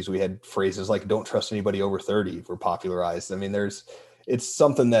 1960s, we had phrases like "don't trust anybody over 30" were popularized. I mean, it's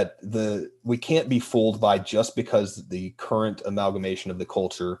something that we can't be fooled by just because the current amalgamation of the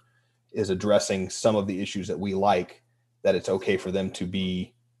culture is addressing some of the issues that we like, that it's okay for them to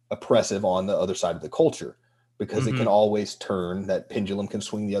be oppressive on the other side of the culture, because it can always turn, that pendulum can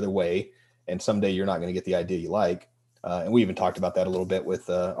swing the other way. And someday you're not going to get the idea you like. And we even talked about that a little bit with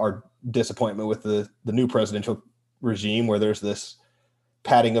our disappointment with the new presidential regime, where there's this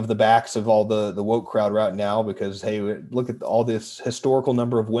patting of the backs of all the woke crowd right now, because, hey, look at all this historical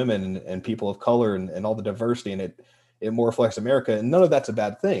number of women and people of color and all the diversity, and it more reflects America. And none of that's a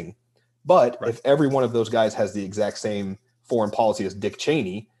bad thing. But if every one of those guys has the exact same foreign policy as Dick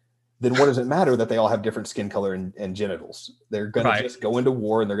Cheney, then what does it matter that they all have different skin color and genitals? They're going to just go into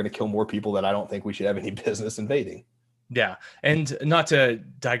war, and they're going to kill more people that I don't think we should have any business invading. Yeah. And not to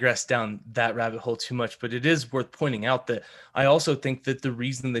digress down that rabbit hole too much, but it is worth pointing out that I also think that the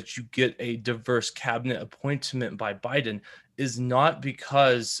reason that you get a diverse cabinet appointment by Biden is not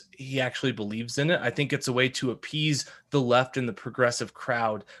because he actually believes in it. I think it's a way to appease the left and the progressive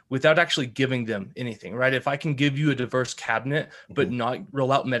crowd without actually giving them anything, right? If I can give you a diverse cabinet, but not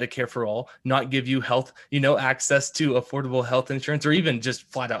roll out Medicare for all, not give you health, access to affordable health insurance, or even just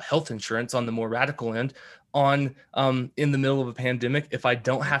flat out health insurance on the more radical end, in the middle of a pandemic, if I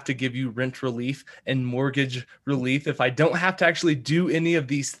don't have to give you rent relief and mortgage relief, if I don't have to actually do any of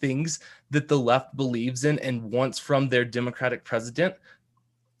these things that the left believes in and wants from their Democratic president,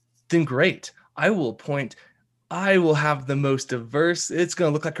 then great. I will have the most diverse. It's going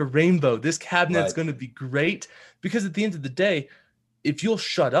to look like a rainbow. This cabinet's going to be great, because at the end of the day, if you'll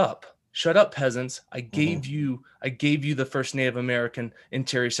shut up, peasants. I gave you the first Native American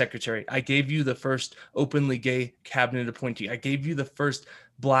Interior Secretary. I gave you the first openly gay cabinet appointee. I gave you the first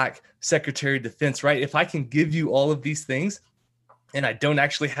Black Secretary of Defense, right? If I can give you all of these things, and I don't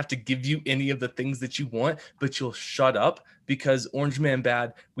actually have to give you any of the things that you want, but you'll shut up because Orange Man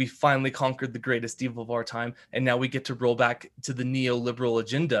bad. We finally conquered the greatest evil of our time, and now we get to roll back to the neoliberal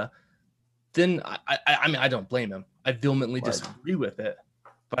agenda. Then I mean, I don't blame him. I vehemently disagree with it,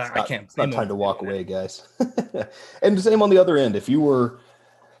 but I can't. It's not time to walk away, guys. And the same on the other end. If you were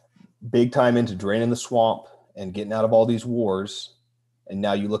big time into draining the swamp and getting out of all these wars, and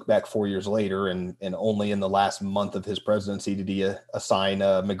now you look back 4 years later, and only in the last month of his presidency did he assign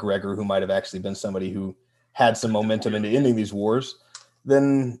McGregor, who might have actually been somebody who had some momentum into ending these wars,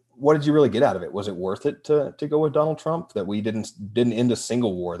 then what did you really get out of it? Was it worth it to go with Donald Trump? That we didn't end a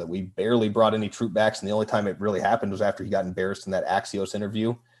single war, that we barely brought any troop backs, and the only time it really happened was after he got embarrassed in that Axios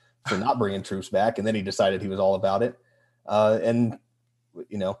interview for not bringing troops back, and then he decided he was all about it. And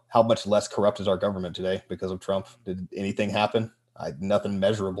you know, how much less corrupt is our government today because of Trump? Did anything happen? Nothing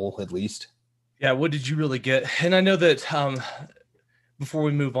measurable, at least. Yeah. What did you really get? And I know that before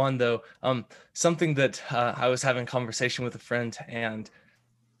we move on, though, something that I was having a conversation with a friend, and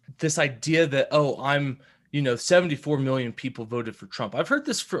this idea that, oh, I'm, 74 million people voted for Trump. I've heard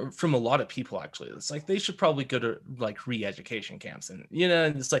this from a lot of people, actually. It's like they should probably go to like re-education camps. And,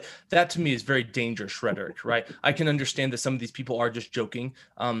 and it's like, that to me is very dangerous rhetoric, right? I can understand that some of these people are just joking.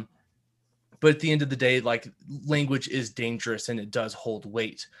 But at the end of the day, like, language is dangerous and it does hold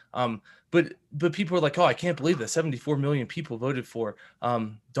weight. But people are like, oh, I can't believe that 74 million people voted for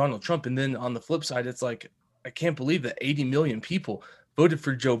Donald Trump. And then on the flip side, it's like, I can't believe that 80 million people voted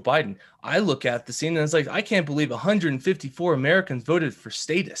for Joe Biden. I look at the scene and it's like, I can't believe 154 Americans voted for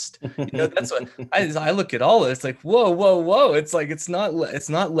statist. That's what I look at all of it. It's like, whoa. It's like, it's not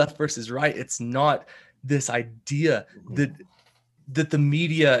left versus right. It's not this idea that the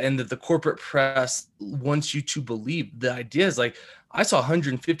media and that the corporate press wants you to believe. The idea is like, I saw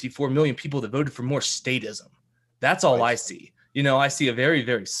 154 million people that voted for more statism. That's all I see. I see a very,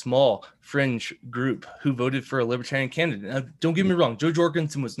 very small fringe group who voted for a libertarian candidate. Now, don't get me wrong, Joe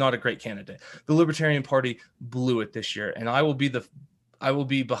Jorgensen was not a great candidate. The Libertarian Party blew it this year, and I will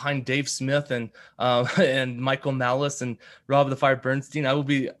be behind Dave Smith and Michael Malice and Rob the Fire Bernstein. I will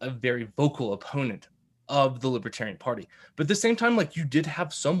be a very vocal opponent of the Libertarian Party. But at the same time, like, you did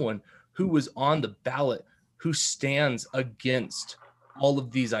have someone who was on the ballot who stands against all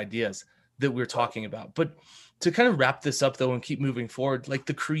of these ideas that we're talking about. But to kind of wrap this up, though, and keep moving forward, like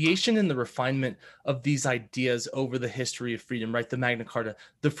the creation and the refinement of these ideas over the history of freedom, right? The Magna Carta,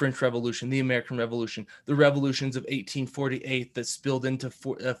 the French Revolution, the American Revolution, the revolutions of 1848 that spilled into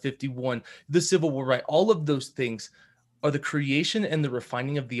 51, the Civil War, right? All of those things are the creation and the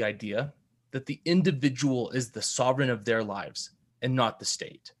refining of the idea that the individual is the sovereign of their lives and not the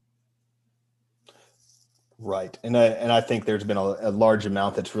state. Right. And I think there's been a large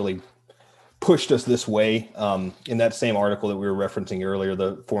amount that's really pushed us this way. In that same article that we were referencing earlier,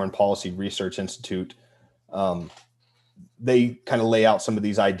 the Foreign Policy Research Institute, they kind of lay out some of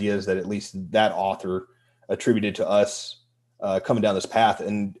these ideas that at least that author attributed to us coming down this path.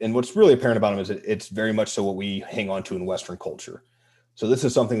 And what's really apparent about them is it's very much so what we hang on to in Western culture. So this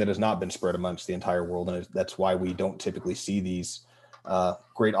is something that has not been spread amongst the entire world. And that's why we don't typically see these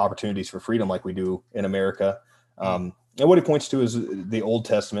great opportunities for freedom like we do in America. And what he points to is the Old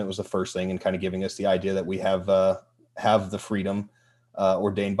Testament was the first thing, and kind of giving us the idea that we have the freedom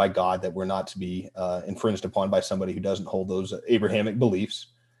ordained by God, that we're not to be infringed upon by somebody who doesn't hold those Abrahamic beliefs.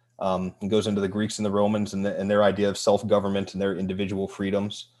 And goes into the Greeks and the Romans and their idea of self-government and their individual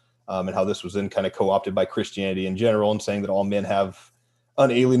freedoms, and how this was then kind of co-opted by Christianity in general, and saying that all men have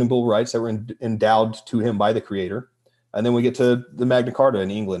unalienable rights that were endowed to him by the Creator. And then we get to the Magna Carta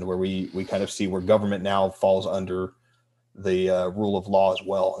in England, where we kind of see where government now falls under the rule of law as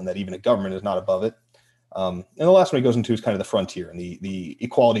well, and that even a government is not above it. And the last one he goes into is kind of the frontier and the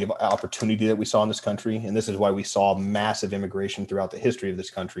equality of opportunity that we saw in this country. And this is why we saw massive immigration throughout the history of this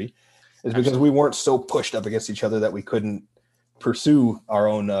country, is because we weren't so pushed up against each other that we couldn't pursue our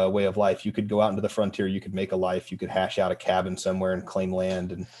own way of life. You could go out into the frontier, you could make a life, you could hash out a cabin somewhere and claim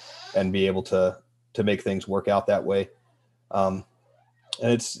land and be able to make things work out that way. And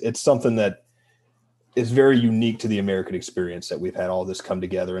it's something that is very unique to the American experience, that we've had all this come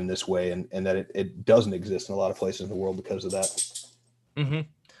together in this way, and that it doesn't exist in a lot of places in the world because of that. Mm-hmm.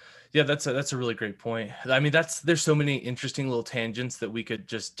 Yeah, that's a really great point. I mean, there's so many interesting little tangents that we could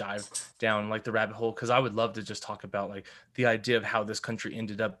just dive down like the rabbit hole, because I would love to just talk about like the idea of how this country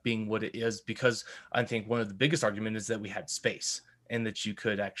ended up being what it is, because I think one of the biggest arguments is that we had space, and that you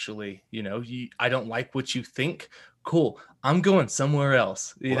could actually, I don't like what you think. Cool. I'm going somewhere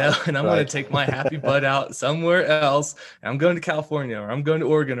else, and I'm going to take my happy butt out somewhere else. And I'm going to California, or I'm going to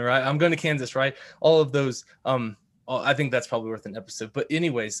Oregon, or I'm going to Kansas, right? All of those I think that's probably worth an episode. But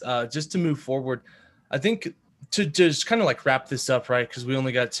anyways, just to move forward, I think to just kind of like wrap this up, right? Because we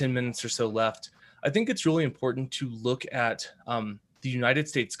only got 10 minutes or so left. I think it's really important to look at the United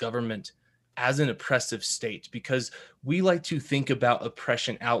States government as an oppressive state, because we like to think about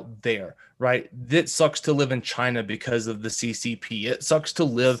oppression out there, right? It sucks to live in China because of the CCP. It sucks to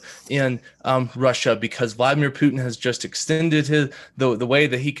live in Russia because Vladimir Putin has just extended the way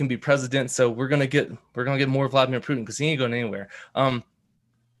that he can be president. So we're gonna get more Vladimir Putin because he ain't going anywhere.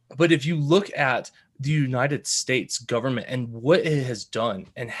 But if you look at the United States government and what it has done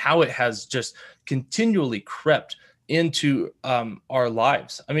and how it has just continually crept into our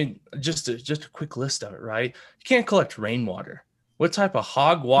lives. I mean, just a quick list of it, right? You can't collect rainwater. What type of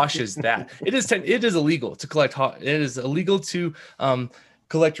hogwash is that? It is illegal to collect. It is illegal to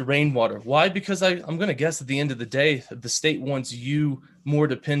collect rainwater. Why? Because I'm going to guess at the end of the day, the state wants you more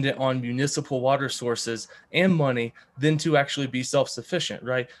dependent on municipal water sources and money than to actually be self-sufficient,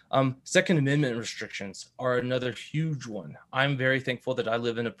 right? Second Amendment restrictions are another huge one. I'm very thankful that I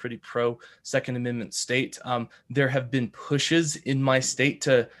live in a pretty pro Second Amendment state. There have been pushes in my state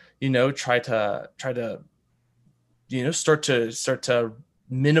to, try to start to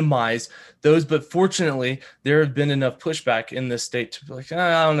minimize those, but fortunately there have been enough pushback in this state to be like,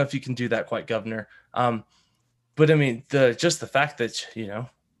 I don't know if you can do that quite, Governor. But I mean, the fact that,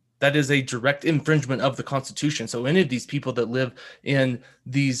 that is a direct infringement of the Constitution. So any of these people that live in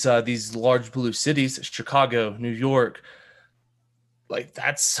these large blue cities, Chicago, New York, like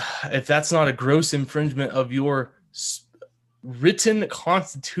if that's not a gross infringement of your written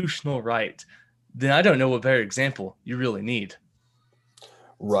constitutional right, then I don't know what better example you really need.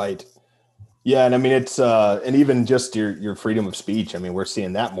 Right. Yeah. And I mean, it's, and even just your freedom of speech. I mean, we're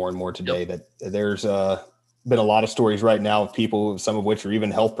seeing that more and more today. Yep. That there's been a lot of stories right now of people, some of which are even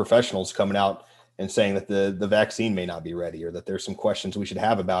health professionals, coming out and saying that the vaccine may not be ready, or that there's some questions we should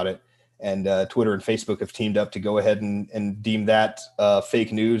have about it. And Twitter and Facebook have teamed up to go ahead and deem that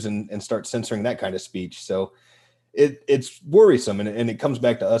fake news and start censoring that kind of speech. So it's worrisome. And it comes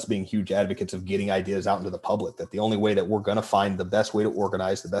back to us being huge advocates of getting ideas out into the public, that the only way that we're going to find the best way to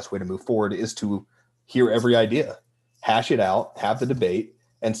organize, the best way to move forward, is to hear every idea, hash it out, have the debate,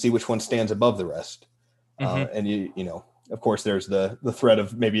 and see which one stands above the rest. Mm-hmm. And you know, of course, there's the threat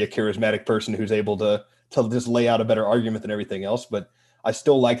of maybe a charismatic person who's able to just lay out a better argument than everything else. But I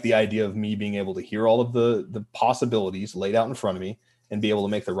still like the idea of me being able to hear all of the possibilities laid out in front of me and be able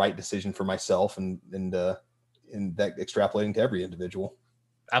to make the right decision for myself, and that extrapolating to every individual.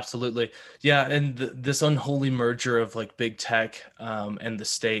 Absolutely. Yeah. And this unholy merger of like big tech and the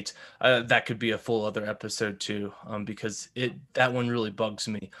state, that could be a full other episode too, because that one really bugs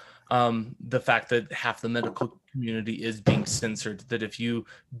me. The fact that half the medical community is being censored, that if you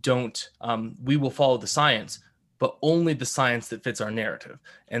don't, we will follow the science, but only the science that fits our narrative.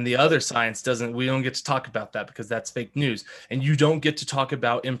 And the other science we don't get to talk about that because that's fake news. And you don't get to talk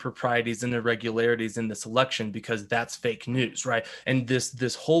about improprieties and irregularities in this election because that's fake news, right? And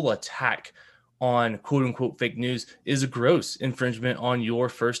this whole attack on quote unquote fake news is a gross infringement on your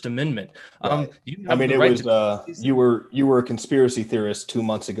First Amendment. Right. You were a conspiracy theorist 2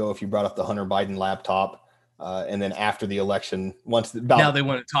 months ago if you brought up the Hunter Biden laptop, and then after the election, now they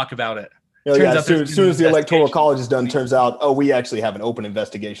want to talk about it. As soon as the Electoral College is done, turns out, we actually have an open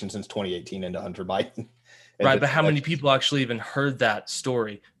investigation since 2018 into Hunter Biden. Right, but how many people actually even heard that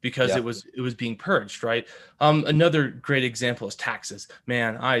story because it was being purged, right? Another great example is taxes.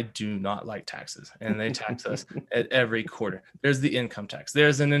 Man, I do not like taxes, and they tax us at every quarter. There's the income tax,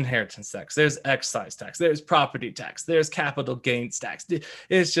 there's an inheritance tax, there's excise tax, there's property tax, there's capital gains tax.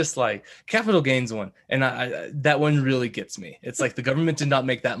 It's just like capital gains one, and that one really gets me. It's like the government did not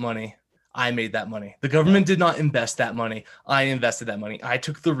make that money. I made that money. The government did not invest that money. I invested that money. I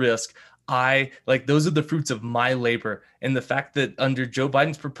took the risk. Those are the fruits of my labor. And the fact that under Joe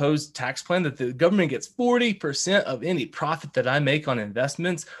Biden's proposed tax plan that the government gets 40% of any profit that I make on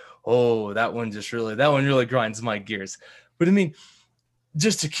investments. Oh, that one really grinds my gears. But I mean,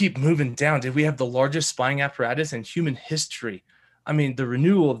 just to keep moving down, did we have the largest spying apparatus in human history? I mean, the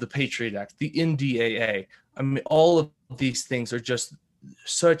renewal of the Patriot Act, the NDAA. I mean, all of these things are just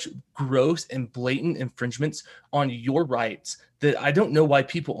such gross and blatant infringements on your rights that I don't know why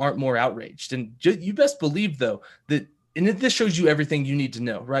people aren't more outraged. And you best believe, though, that, and this shows you everything you need to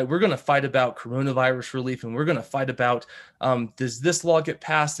know, right? We're going to fight about coronavirus relief, and we're going to fight about does this law get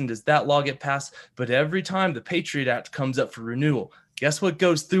passed and does that law get passed? But every time the Patriot Act comes up for renewal, guess what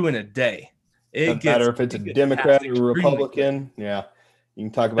goes through in a day? Doesn't matter if it's a Democrat or a Republican. Yeah. You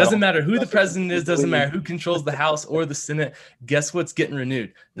can talk about doesn't matter who the president is, doesn't matter who controls the House or the Senate. Guess what's getting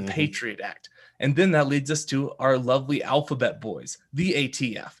renewed? The Patriot Act. And then that leads us to our lovely alphabet boys, the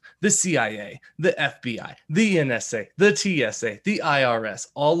ATF, the CIA, the FBI, the NSA, the TSA, the IRS,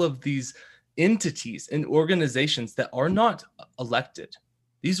 all of these entities and organizations that are not elected.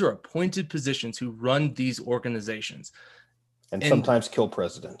 These are appointed positions who run these organizations. And sometimes kill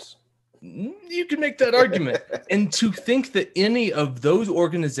presidents. You can make that argument. And to think that any of those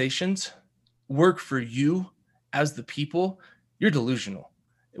organizations work for you as the people, you're delusional.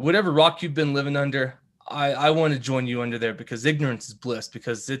 Whatever rock you've been living under, I want to join you under there, because ignorance is bliss,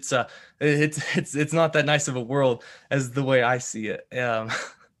 because it's not that nice of a world as the way I see it.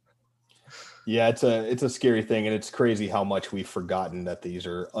 Yeah, it's a scary thing, and it's crazy how much we've forgotten that these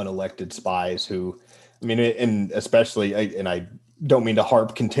are unelected spies who, I mean, and especially, and I don't mean to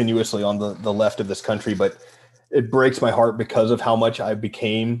harp continuously on the left of this country, but it breaks my heart because of how much I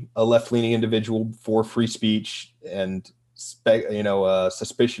became a left-leaning individual for free speech and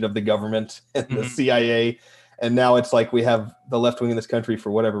suspicion of the government and the CIA. And now it's like we have the left wing in this country,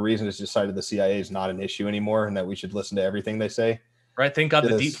 for whatever reason, has decided the CIA is not an issue anymore and that we should listen to everything they say. Right. Thank God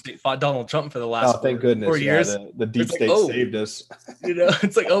the deep state fought Donald Trump for the last thank goodness. 4 years. The deep state saved us.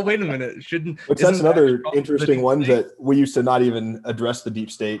 It's like, oh, wait a minute. That's another interesting one, that we used to not even address the deep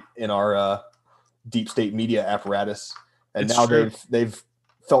state in our deep state media apparatus. And now they've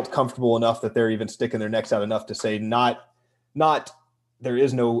felt comfortable enough that they're even sticking their necks out enough to say not there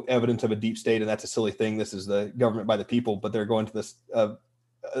is no evidence of a deep state, and that's a silly thing. This is the government by the people. But they're going to this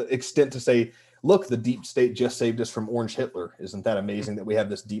extent to say, look, the deep state just saved us from Orange Hitler. Isn't that amazing that we have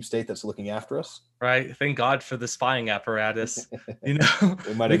this deep state that's looking after us? Right. Thank God for the spying apparatus. We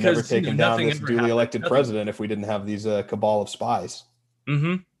might have never taken down this duly elected president if we didn't have these cabal of spies.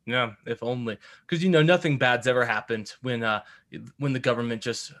 Mm-hmm. Yeah, if only. Because nothing bad's ever happened when the government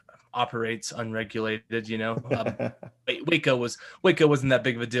just operates unregulated. Waco wasn't that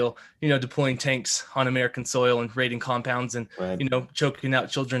big of a deal. Deploying tanks on American soil and raiding compounds and choking out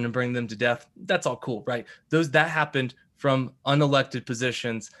children and bringing them to death. That's all cool, right? That happened from unelected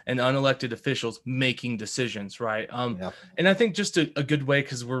positions and unelected officials making decisions, right? And I think just a good way,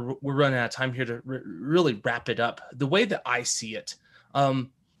 because we're running out of time here, to really wrap it up. The way that I see it,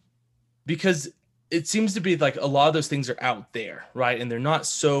 because it seems to be like a lot of those things are out there, right? And they're not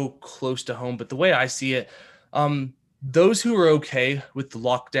so close to home. But the way I see it, those who are okay with the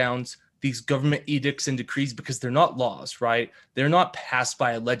lockdowns, these government edicts and decrees, because they're not laws, right? They're not passed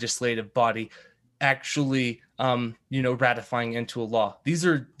by a legislative body actually, ratifying into a law. These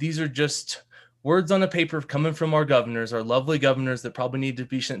are just words on a paper coming from our governors, our lovely governors that probably need to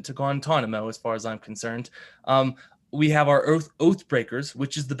be sent to Guantanamo, as far as I'm concerned. We have our oath breakers,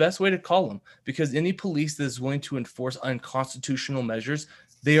 which is the best way to call them, because any police that is willing to enforce unconstitutional measures,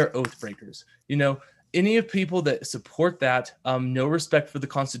 they are oath breakers. Any of people that support that, no respect for the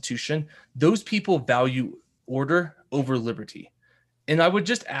Constitution, those people value order over liberty. And I would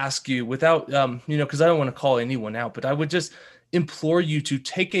just ask you, without, because I don't want to call anyone out, but I would just implore you to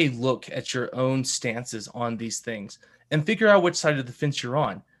take a look at your own stances on these things and figure out which side of the fence you're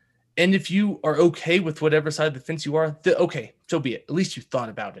on. And if you are okay with whatever side of the fence you are, okay, so be it. At least you thought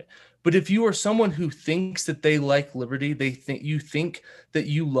about it. But if you are someone who thinks that they like liberty, you think that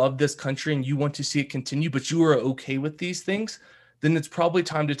you love this country and you want to see it continue, but you are okay with these things, then it's probably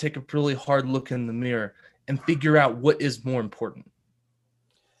time to take a really hard look in the mirror and figure out what is more important.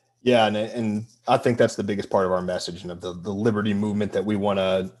 Yeah, and I think that's the biggest part of our message, and of the liberty movement that we want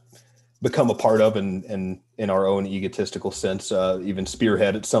to become a part of, and in our own egotistical sense, even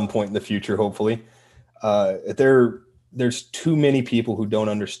spearhead at some point in the future, hopefully. There's too many people who don't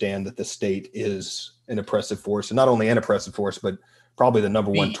understand that the state is an oppressive force, and not only an oppressive force, but probably the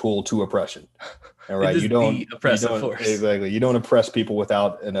number one tool to oppression. All right, you don't oppress people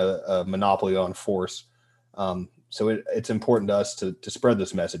without a monopoly on force. So it's important to us to spread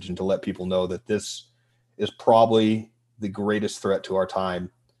this message and to let people know that this is probably the greatest threat to our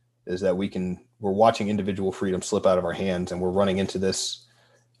time, is that we're watching individual freedom slip out of our hands, and we're running into this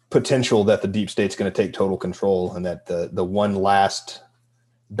potential that the deep state's going to take total control, and that the one last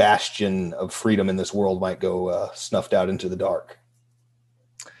bastion of freedom in this world might go snuffed out into the dark.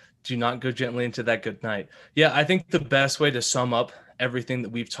 Do not go gently into that good night. Yeah, I think the best way to sum up everything that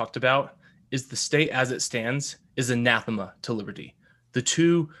we've talked about is the state as it stands is anathema to liberty. The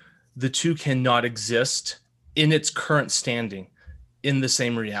two cannot exist in its current standing in the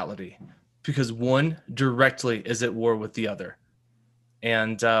same reality, because one directly is at war with the other.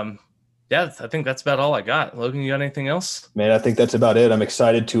 And I think that's about all I got. Logan, you got anything else? Man, I think that's about it. I'm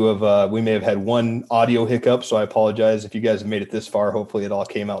excited to have, we may have had one audio hiccup, so I apologize if you guys have made it this far. Hopefully it all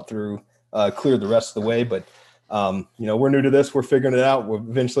came out through clear the rest of the way, but We're new to this. We're figuring it out.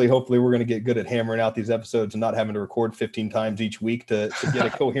 Hopefully we're going to get good at hammering out these episodes and not having to record 15 times each week to get a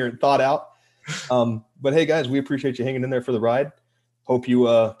coherent thought out. But hey guys, we appreciate you hanging in there for the ride. Hope you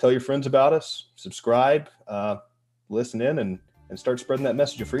tell your friends about us, subscribe, listen in, and start spreading that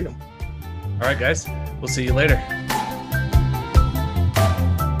message of freedom. All right, guys, we'll see you later.